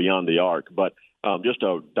from beyond the arc. But just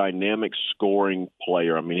a dynamic scoring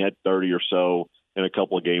player. I mean, he had 30 or so in a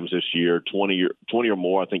couple of games this year, 20 or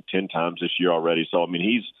more, I think 10 times this year already. So, I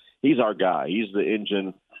mean, he's our guy. He's the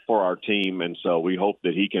engine for our team, and so we hope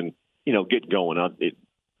that he can, get going.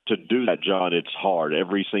 To do that, John, it's hard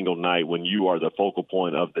every single night when you are the focal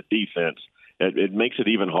point of the defense. It makes it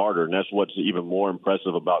even harder, and that's what's even more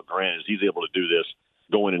impressive about Grant is he's able to do this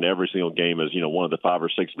going in every single game as, one of the 5 or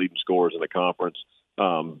 6 leading scorers in the conference.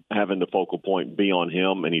 Having the focal point be on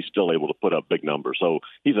him, and he's still able to put up big numbers. So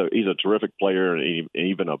he's a terrific player and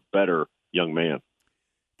even a better young man.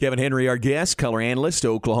 Kevin Henry, our guest, color analyst,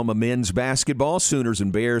 Oklahoma men's basketball, Sooners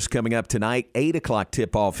and Bears coming up tonight, 8 o'clock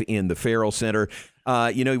tip-off in the Farrell Center.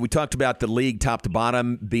 We talked about the league top to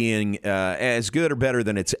bottom being as good or better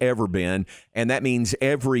than it's ever been, and that means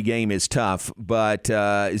every game is tough. But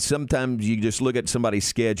sometimes you just look at somebody's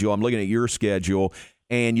schedule. I'm looking at your schedule,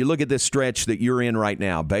 and you look at this stretch that you're in right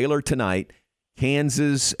now. Baylor tonight,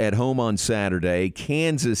 Kansas at home on Saturday,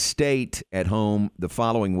 Kansas State at home the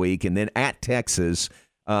following week, and then at Texas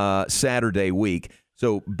Saturday week.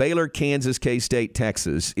 So Baylor, Kansas, K-State,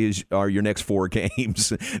 Texas are your next 4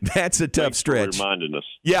 games. That's a tough stretch. Thanks for reminding us.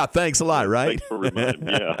 Yeah, thanks a lot, right? Thanks for reminding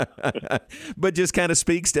me, yeah. But just kind of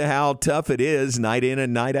speaks to how tough it is night in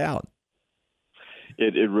and night out.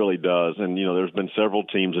 It really does. And, there's been several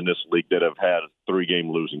teams in this league that have had 3-game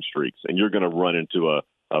losing streaks, and you're going to run into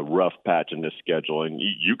a rough patch in this schedule. And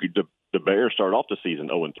the Bears start off the season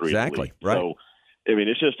 0-3. Exactly, right. So, I mean,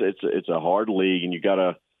 it's a hard league, and you got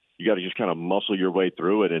to just kind of muscle your way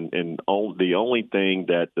through it. And the only thing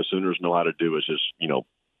that the Sooners know how to do is just,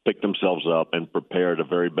 pick themselves up and prepare the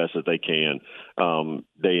very best that they can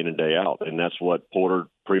day in and day out. And that's what Porter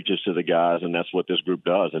preaches to the guys, and that's what this group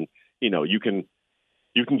does. And,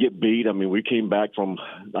 you can get beat. I mean, we came back from,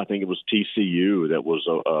 I think it was TCU that was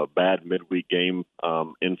a bad midweek game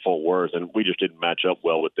in Fort Worth, and we just didn't match up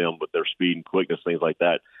well with them with their speed and quickness, things like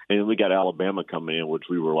that. And then we got Alabama coming in, which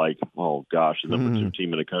we were like, oh, gosh, the number 2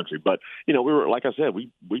 team in the country. But, we were, like I said, we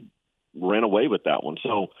ran away with that one.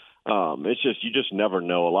 So it's just, you just never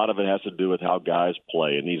know. A lot of it has to do with how guys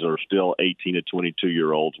play, and these are still 18 to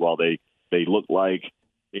 22-year-olds while they look like,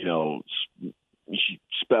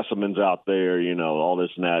 specimens out there, all this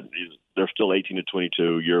and that. They're still 18 to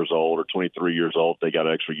 22 years old or 23 years old. They got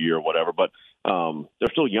an extra year or whatever, but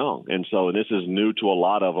they're still young. And this is new to a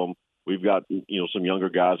lot of them. We've got, some younger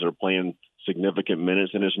guys that are playing significant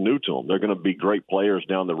minutes, and it's new to them. They're going to be great players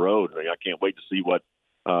down the road. I can't wait to see what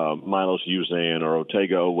Milos Uzan or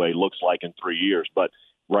Otega Oweh looks like in 3 years. But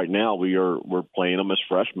right now we're playing them as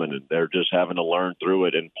freshmen, and they're just having to learn through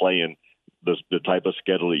it and playing the type of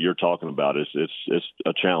schedule that you're talking about. It's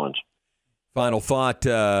a challenge. Final thought,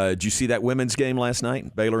 did you see that women's game last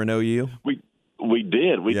night, Baylor and OU? We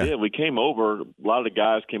did. We did. We came over. A lot of the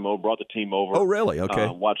guys came over, brought the team over. Oh, really? Okay.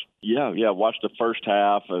 Watched the first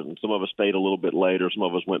half, and some of us stayed a little bit later. Some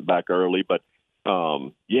of us went back early. But,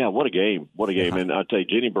 what a game. What a game. And I tell you,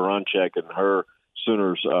 Jenny Baranczyk and her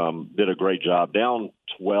Sooners did a great job. Down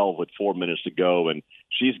 12 with 4 minutes to go, and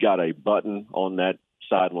she's got a button on that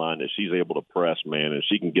sideline that she's able to press, man, and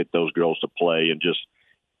she can get those girls to play and just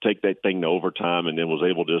take that thing to overtime, and then was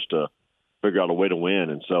able just to figure out a way to win.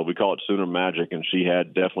 And so we call it Sooner Magic, and she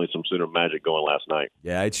had definitely some Sooner Magic going last night.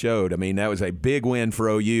 Yeah, it showed. I mean, that was a big win for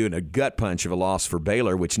OU and a gut punch of a loss for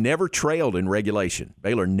Baylor, which never trailed in regulation.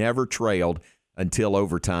 Baylor never trailed until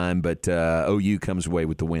overtime, but OU comes away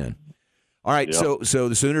with the win. All right, yep. So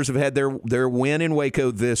the Sooners have had their win in Waco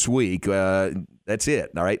this week. That's it.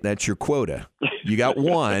 All right, that's your quota. You got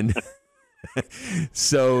one.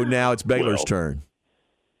 So now it's Baylor's turn.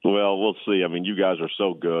 Well, we'll see. I mean, you guys are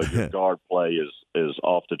so good. Your guard play is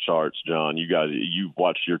off the charts, John. You've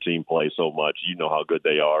watched your team play so much. You know how good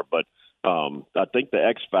they are. But I think the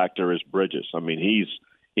X factor is Bridges. I mean, you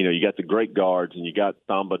got the great guards and you got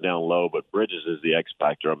Thamba down low, but Bridges is the X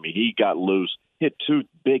factor. I mean, he got loose, hit 2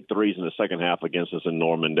 big threes in the second half against us in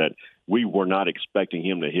Norman that we were not expecting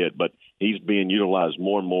him to hit, but he's being utilized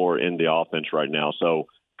more and more in the offense right now. So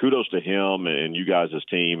kudos to him and you guys'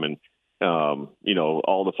 team. And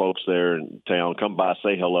all the folks there in town, come by,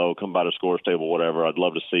 say hello, come by the scores table, whatever. I'd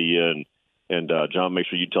love to see you. And John, make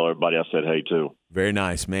sure you tell everybody I said hey, too. Very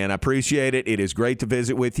nice, man. I appreciate it. It is great to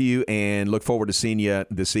visit with you, and look forward to seeing you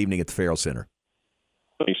this evening at the Farrell Center.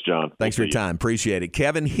 Thanks, John. Thanks for your time. Appreciate it.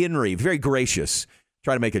 Kevin Henry, very gracious.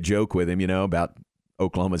 Try to make a joke with him, about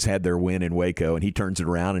Oklahoma's had their win in Waco, and he turns it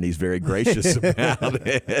around, and he's very gracious about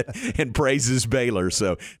it and praises Baylor.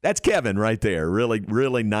 So that's Kevin right there. Really,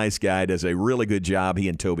 really nice guy. Does a really good job. He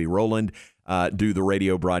and Toby Rowland do the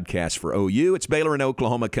radio broadcast for OU. It's Baylor and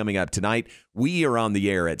Oklahoma coming up tonight. We are on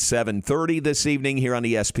the air at 7:30 this evening here on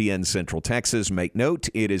ESPN Central Texas. Make note,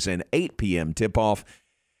 it is an 8 p.m. tip-off,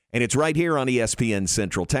 and it's right here on ESPN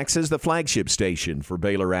Central Texas, the flagship station for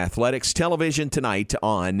Baylor Athletics television tonight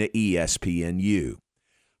on ESPNU.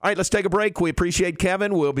 All right, let's take a break. We appreciate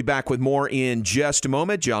Kevin. We'll be back with more in just a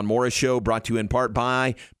moment. John Morris Show brought to you in part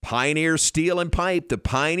by Pioneer Steel and Pipe, the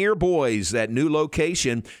Pioneer Boys, that new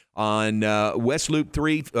location on South Loop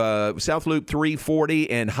 340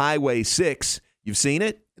 and Highway 6. You've seen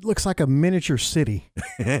it? It looks like a miniature city.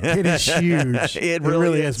 It is huge. It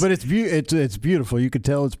really is. But it's beautiful. You could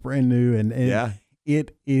tell it's brand new, and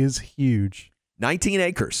it is huge. 19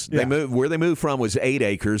 acres. Yeah. Where they moved from was 8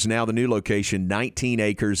 acres. Now the new location, 19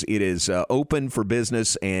 acres. It is open for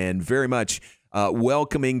business and very much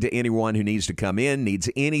welcoming to anyone who needs to come in, needs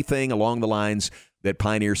anything along the lines that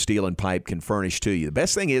Pioneer Steel and Pipe can furnish to you. The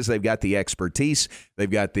best thing is they've got the expertise. They've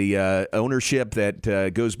got the ownership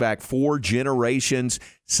that goes back 4 generations,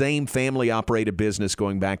 same family-operated business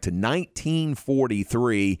going back to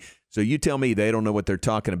 1943. So you tell me they don't know what they're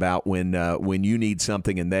talking about when you need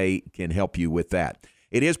something, and they can help you with that.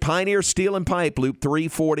 It is Pioneer Steel and Pipe, Loop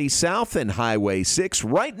 340 South and Highway 6,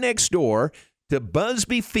 right next door to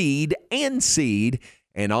Busby Feed and Seed,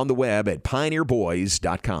 and on the web at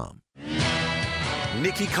pioneerboys.com.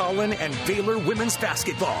 Nikki Collin and Baylor women's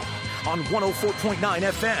basketball on 104.9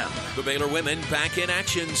 FM. The Baylor women back in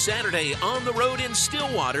action Saturday on the road in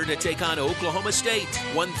Stillwater to take on Oklahoma State.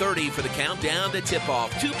 1:30 for the countdown to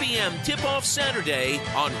tip-off. 2 p.m. tip-off Saturday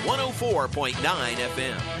on 104.9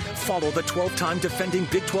 FM. Follow the 12-time defending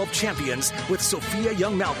Big 12 champions with Sophia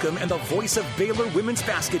Young-Malcolm and the voice of Baylor women's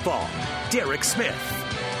basketball, Derek Smith,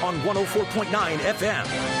 on 104.9 FM.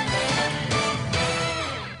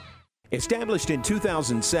 Established in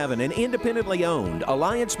 2007 and independently owned,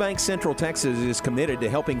 Alliance Bank Central Texas is committed to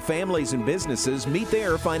helping families and businesses meet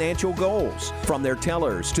their financial goals. From their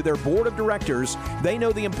tellers to their board of directors, they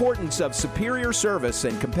know the importance of superior service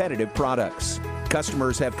and competitive products.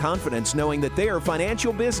 Customers have confidence knowing that their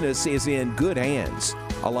financial business is in good hands.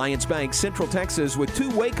 Alliance Bank Central Texas with 2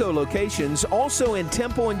 Waco locations, also in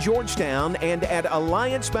Temple and Georgetown, and at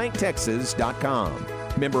alliancebanktexas.com.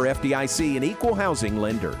 Member FDIC and equal housing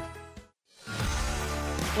lender.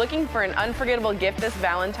 Looking for an unforgettable gift this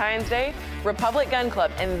Valentine's Day? Republic Gun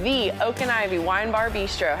Club and the Oak and Ivy Wine Bar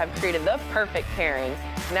Bistro have created the perfect pairing.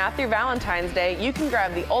 Now through Valentine's Day, you can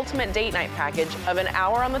grab the ultimate date night package of an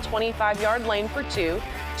hour on the 25-yard lane for 2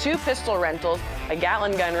 pistol rentals, a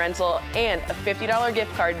Gatling gun rental, and a $50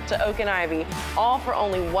 gift card to Oak and Ivy, all for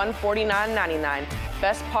only $149.99.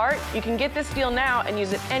 Best part, you can get this deal now and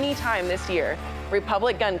use it anytime this year.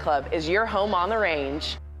 Republic Gun Club is your home on the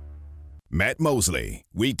range. Matt Mosley,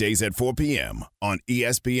 weekdays at 4 p.m. on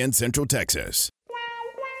ESPN Central Texas.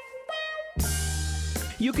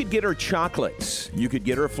 You could get her chocolates, you could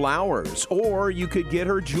get her flowers, or you could get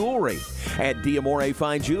her jewelry. At D'Amore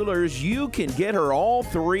Fine Jewelers, you can get her all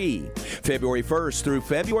three. February 1st through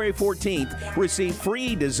February 14th, receive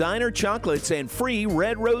free designer chocolates and free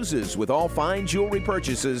red roses with all fine jewelry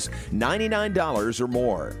purchases $99 or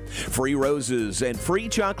more. Free roses and free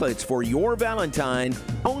chocolates for your Valentine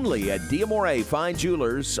only at D'Amore Fine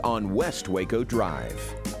Jewelers on West Waco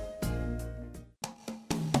Drive.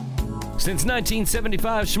 Since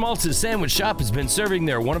 1975, Schmaltz's Sandwich Shop has been serving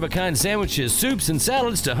their one-of-a-kind sandwiches, soups, and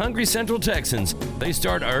salads to hungry Central Texans. They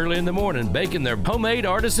start early in the morning baking their homemade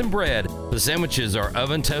artisan bread. The sandwiches are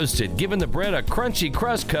oven-toasted, giving the bread a crunchy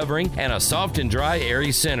crust covering and a soft and dry,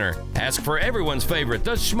 airy center. Ask for everyone's favorite,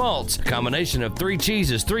 the Schmaltz, a combination of 3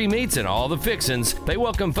 cheeses, 3 meats, and all the fixins. They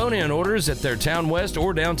welcome phone-in orders at their Town West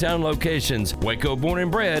or downtown locations. Waco born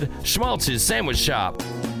and bred, Schmaltz's Sandwich Shop.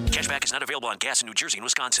 Cashback is not available on gas in New Jersey and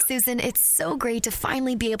Wisconsin. Susan, it's so great to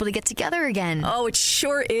finally be able to get together again. Oh, it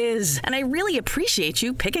sure is. And I really appreciate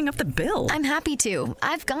you picking up the bill. I'm happy to.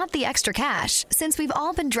 I've got the extra cash. Since we've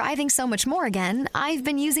all been driving so much more again, I've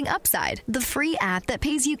been using Upside, the free app that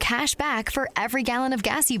pays you cash back for every gallon of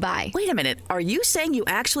gas you buy. Wait a minute. Are you saying you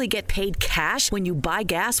actually get paid cash when you buy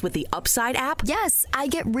gas with the Upside app? Yes, I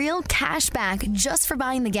get real cash back just for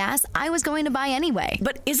buying the gas I was going to buy anyway.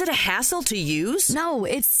 But is it a hassle to use? No,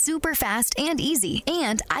 it's super fast and easy,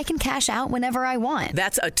 and I can cash out whenever I want.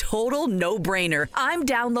 That's a total no-brainer. I'm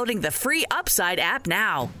downloading the free Upside app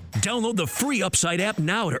now. Download the free Upside app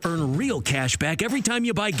now to earn real cash back every time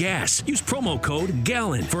you buy gas. Use promo code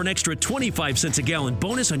GALLON for an extra 25 cents a gallon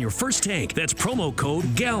bonus on your first tank. That's promo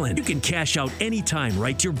code GALLON. You can cash out anytime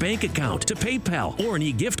right to your bank account, to PayPal, or an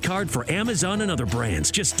e-gift card for Amazon and other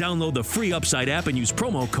brands. Just download the free Upside app and use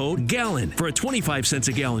promo code GALLON for a 25 cents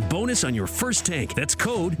a gallon bonus on your first tank. That's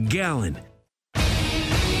code GALLON.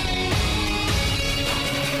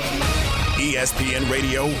 ESPN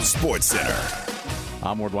Radio Sports Center.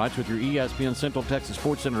 I'm Ward White with your ESPN Central Texas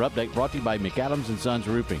Sports Center update brought to you by McAdams and Sons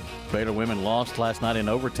Roofing. Baylor women lost last night in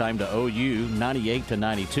overtime to OU,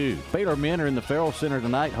 98-92. Baylor men are in the Farrell Center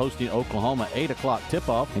tonight hosting Oklahoma, 8 o'clock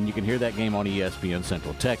tip-off, and you can hear that game on ESPN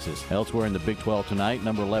Central Texas. Elsewhere in the Big 12 tonight,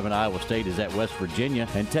 number 11 Iowa State is at West Virginia,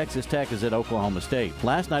 and Texas Tech is at Oklahoma State.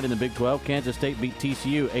 Last night in the Big 12, Kansas State beat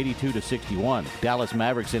TCU 82-61. Dallas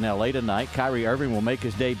Mavericks in LA tonight. Kyrie Irving will make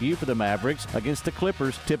his debut for the Mavericks against the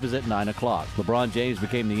Clippers. Tip is at 9 o'clock. LeBron James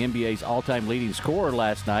became the NBA's all-time leading scorer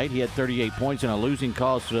last night. He had 38 points in a losing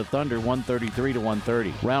cause to the Thunder,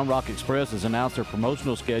 133-130. Round Rock Express has announced their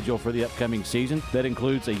promotional schedule for the upcoming season. That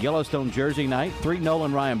includes a Yellowstone Jersey night, 3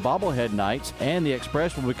 Nolan Ryan bobblehead nights, and the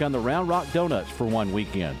Express will become the Round Rock Donuts for one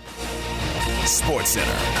weekend. Sports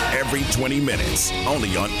Center, every 20 minutes,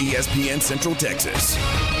 only on ESPN Central Texas.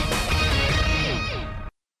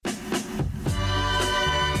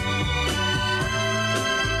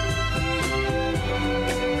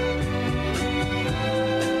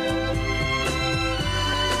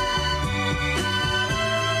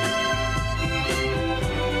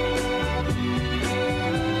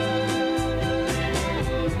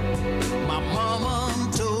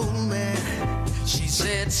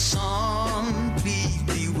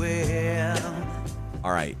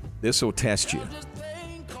 All right, this will test you.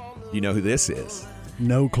 You know who this is?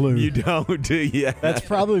 No clue. You don't, do you? That's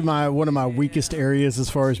probably one of my weakest areas as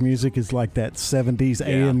far as music is like that 70s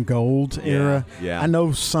AM Gold era. Yeah. I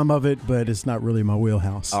know some of it, but it's not really my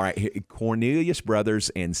wheelhouse. All right, Cornelius Brothers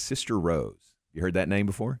and Sister Rose. You heard that name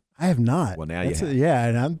before? I have not. Well, now you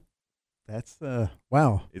have.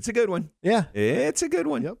 Wow. It's a good one. Yeah. It's a good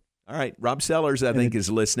one. Yep. All right, Rob Sellers, I think, is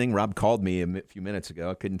listening. Rob called me a few minutes ago.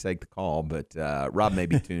 I couldn't take the call, but Rob may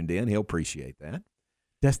be tuned in. He'll appreciate that.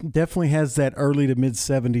 Definitely has that early to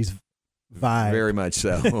mid-70s vibe. Very much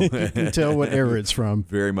so. You can tell what era it's from.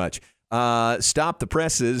 Very much. Stop the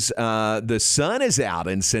presses. The sun is out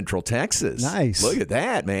in Central Texas. Nice. Look at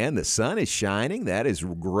that, man. The sun is shining. That is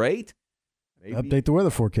great. Maybe. Update the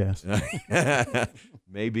weather forecast.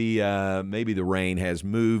 Maybe the rain has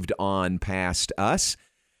moved on past us.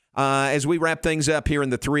 As we wrap things up here in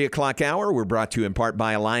the 3 o'clock hour, we're brought to you in part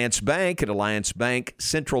by Alliance Bank. At Alliance Bank,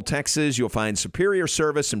 Central Texas, you'll find superior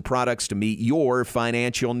service and products to meet your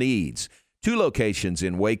financial needs. 2 locations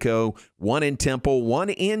in Waco, 1 in Temple, 1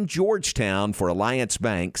 in Georgetown for Alliance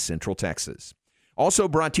Bank, Central Texas. Also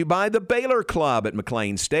brought to you by the Baylor Club at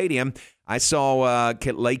McLean Stadium. I saw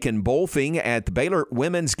Lakin Bolfing at the Baylor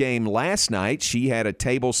women's game last night. She had a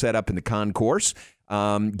table set up in the concourse.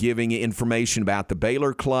 giving information about the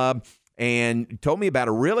Baylor Club, and told me about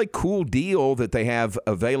a really cool deal that they have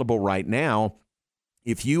available right now.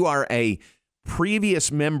 If you are a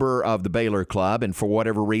previous member of the Baylor Club and for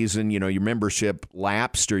whatever reason, your membership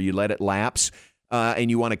lapsed or you let it lapse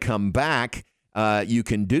and you want to come back, you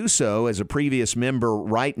can do so as a previous member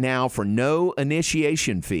right now for no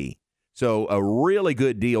initiation fee. So a really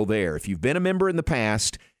good deal there. If you've been a member in the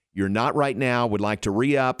past, you're not right now, would like to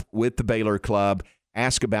re-up with the Baylor Club,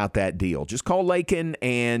 ask about that deal. Just call Lakin,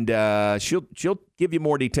 and she'll give you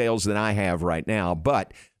more details than I have right now.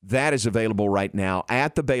 But that is available right now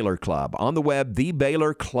at the Baylor Club. On the web,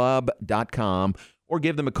 thebaylorclub.com, or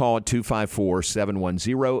give them a call at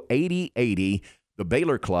 254-710-8080, the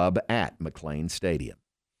Baylor Club at McLean Stadium.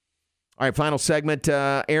 All right, final segment,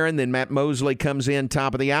 Aaron, then Matt Mosley comes in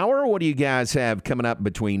top of the hour. What do you guys have coming up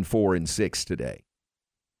between 4 and 6 today?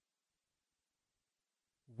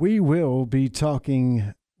 We will be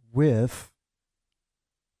talking with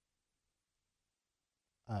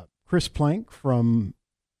Chris Plank from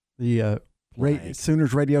the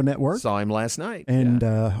Sooners Radio Network. Saw him last night. And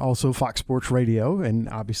also Fox Sports Radio. And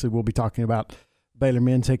obviously we'll be talking about Baylor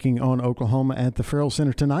men taking on Oklahoma at the Ferrell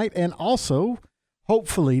Center tonight. And also,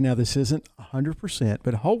 hopefully, now this isn't 100%,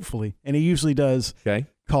 but hopefully, and he usually does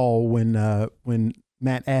call when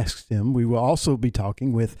Matt asks him, we will also be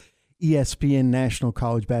talking with ESPN National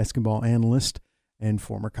College Basketball Analyst and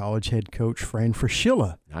former college head coach Fran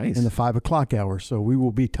Fraschilla in the 5 o'clock hour. So we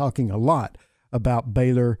will be talking a lot about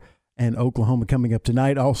Baylor and Oklahoma coming up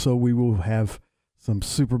tonight. Also, we will have some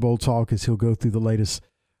Super Bowl talk as he'll go through the latest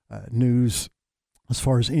news as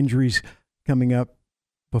far as injuries coming up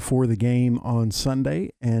before the game on Sunday,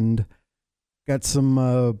 and got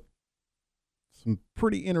some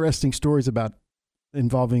pretty interesting stories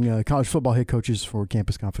involving college football head coaches for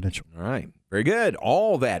Campus Confidential. All right. Very good.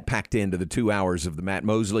 All that packed into the 2 hours of the Matt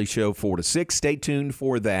Mosley Show, 4 to 6. Stay tuned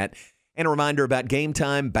for that. And a reminder about Game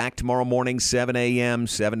Time, back tomorrow morning, 7 a.m.,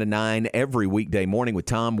 7 to 9, every weekday morning with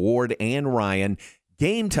Tom, Ward, and Ryan.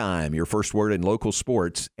 Game Time, your first word in local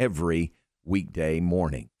sports, every weekday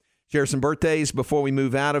morning. Share some birthdays before we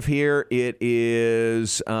move out of here. It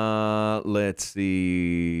is, let's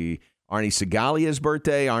see, Arnie Segalia's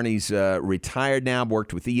birthday. Arnie's retired now,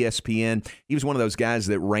 worked with ESPN. He was one of those guys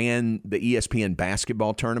that ran the ESPN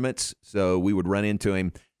basketball tournaments, so we would run into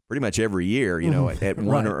him pretty much every year, at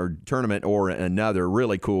one or tournament or another.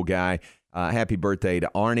 Really cool guy. Happy birthday to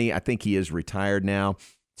Arnie. I think he is retired now.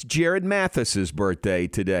 It's Jared Mathis's birthday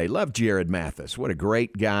today. Love Jared Mathis. What a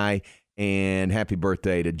great guy. And happy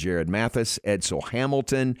birthday to Jared Mathis. Edsel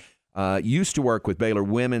Hamilton used to work with Baylor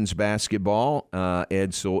women's basketball.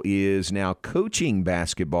 Edsel is now coaching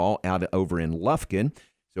basketball over in Lufkin.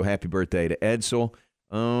 So happy birthday to Edsel.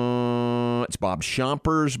 It's Bob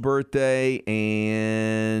Schomper's birthday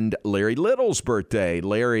and Larry Little's birthday.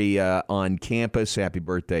 Larry on campus. Happy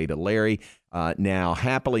birthday to Larry. Now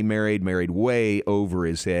happily married way over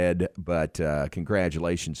his head, but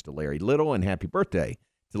congratulations to Larry Little and happy birthday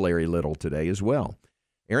to Larry Little today as well.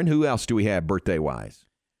 Aaron, who else do we have birthday-wise?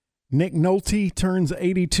 Nick Nolte turns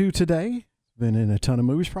 82 today. Been in a ton of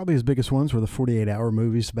movies. Probably his biggest ones were the 48-hour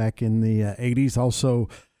movies back in the 80s. Also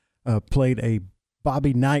played a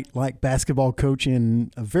Bobby Knight-like basketball coach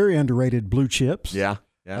in a very underrated Blue Chips. Yeah.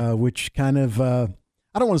 Which kind of, I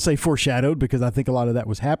don't want to say foreshadowed because I think a lot of that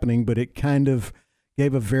was happening, but it kind of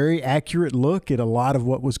gave a very accurate look at a lot of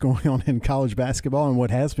what was going on in college basketball and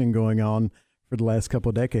what has been going on for the last couple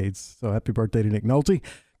of decades. So happy birthday to Nick Nolte.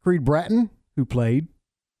 Creed Bratton, who played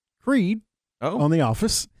Creed on The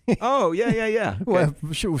Office. Oh, yeah. Okay. Well,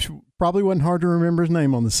 probably wasn't hard to remember his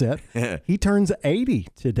name on the set. He turns 80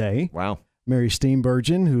 today. Wow. Mary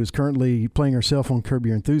Steenburgen, who is currently playing herself on Curb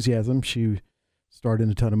Your Enthusiasm. She starred in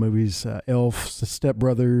a ton of movies. Elf, Step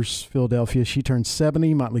Brothers, Philadelphia. She turns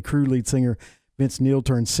 70. Motley Crue lead singer Vince Neil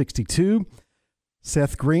turns 62.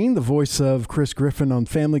 Seth Green, the voice of Chris Griffin on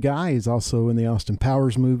Family Guy, is also in the Austin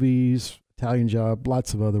Powers movies, Italian Job,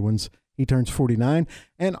 lots of other ones. He turns 49.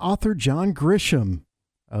 And author John Grisham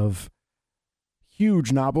of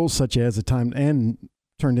huge novels such as and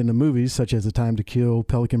turned into movies such as A Time to Kill,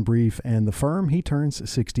 Pelican Brief, and The Firm, he turns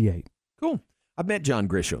 68. Cool. I've met John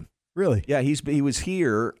Grisham. Really? Yeah, he was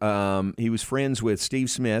here. He was friends with Steve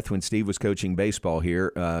Smith when Steve was coaching baseball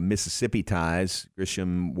here. Mississippi ties.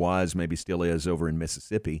 Grisham was, maybe still is, over in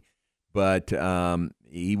Mississippi. But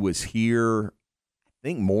he was here, I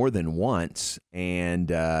think, more than once, and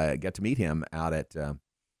got to meet him out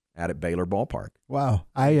at Baylor Ballpark. Wow.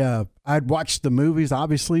 I'd watched the movies,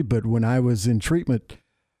 obviously, but when I was in treatment,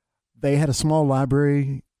 they had a small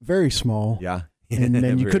library, very small. Yeah. And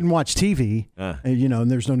then you couldn't watch TV,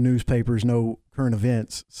 and there's no newspapers, no current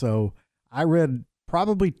events. So I read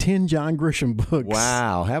probably 10 John Grisham books.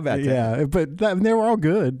 Wow, how about that? Yeah, but they were all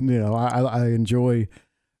good. I enjoy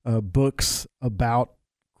books about,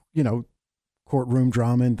 courtroom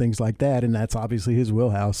drama and things like that, and that's obviously his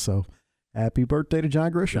wheelhouse. So happy birthday to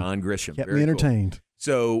John Grisham. John Grisham. Kept Very me entertained. Cool.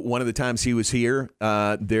 So one of the times he was here,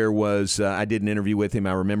 there was I did an interview with him,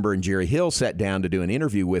 I remember, and Jerry Hill sat down to do an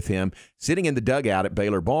interview with him sitting in the dugout at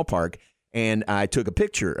Baylor Ballpark, and I took a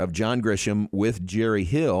picture of John Grisham with Jerry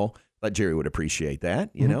Hill. But Jerry would appreciate that,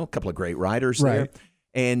 a couple of great writers there.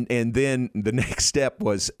 And then the next step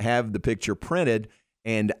was have the picture printed,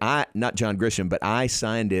 and not John Grisham, but I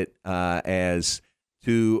signed it as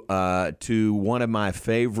to one of my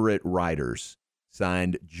favorite writers,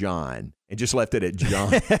 signed John, and just left it at John.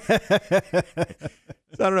 So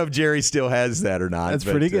I don't know if Jerry still has that or not. That's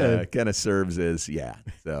pretty good. Kind of serves as,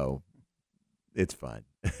 so it's fun.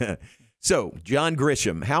 So, John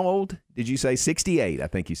Grisham, how old did you say? 68, I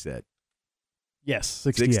think you said. Yes,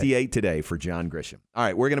 68. 68 today for John Grisham. All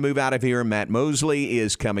right, we're going to move out of here. Matt Mosley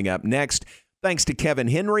is coming up next. Thanks to Kevin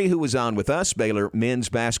Henry, who was on with us, Baylor men's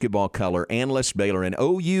basketball color analyst. Baylor and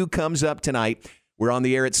OU comes up tonight. We're on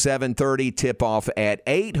the air at 7:30, tip-off at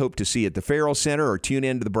 8. Hope to see you at the Farrell Center or tune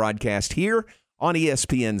in to the broadcast here on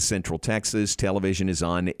ESPN Central Texas. Television is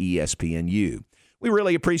on ESPNU. We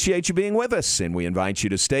really appreciate you being with us, and we invite you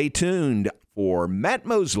to stay tuned for Matt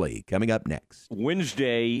Mosley coming up next.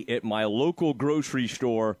 Wednesday at my local grocery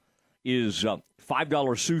store is $5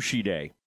 sushi day.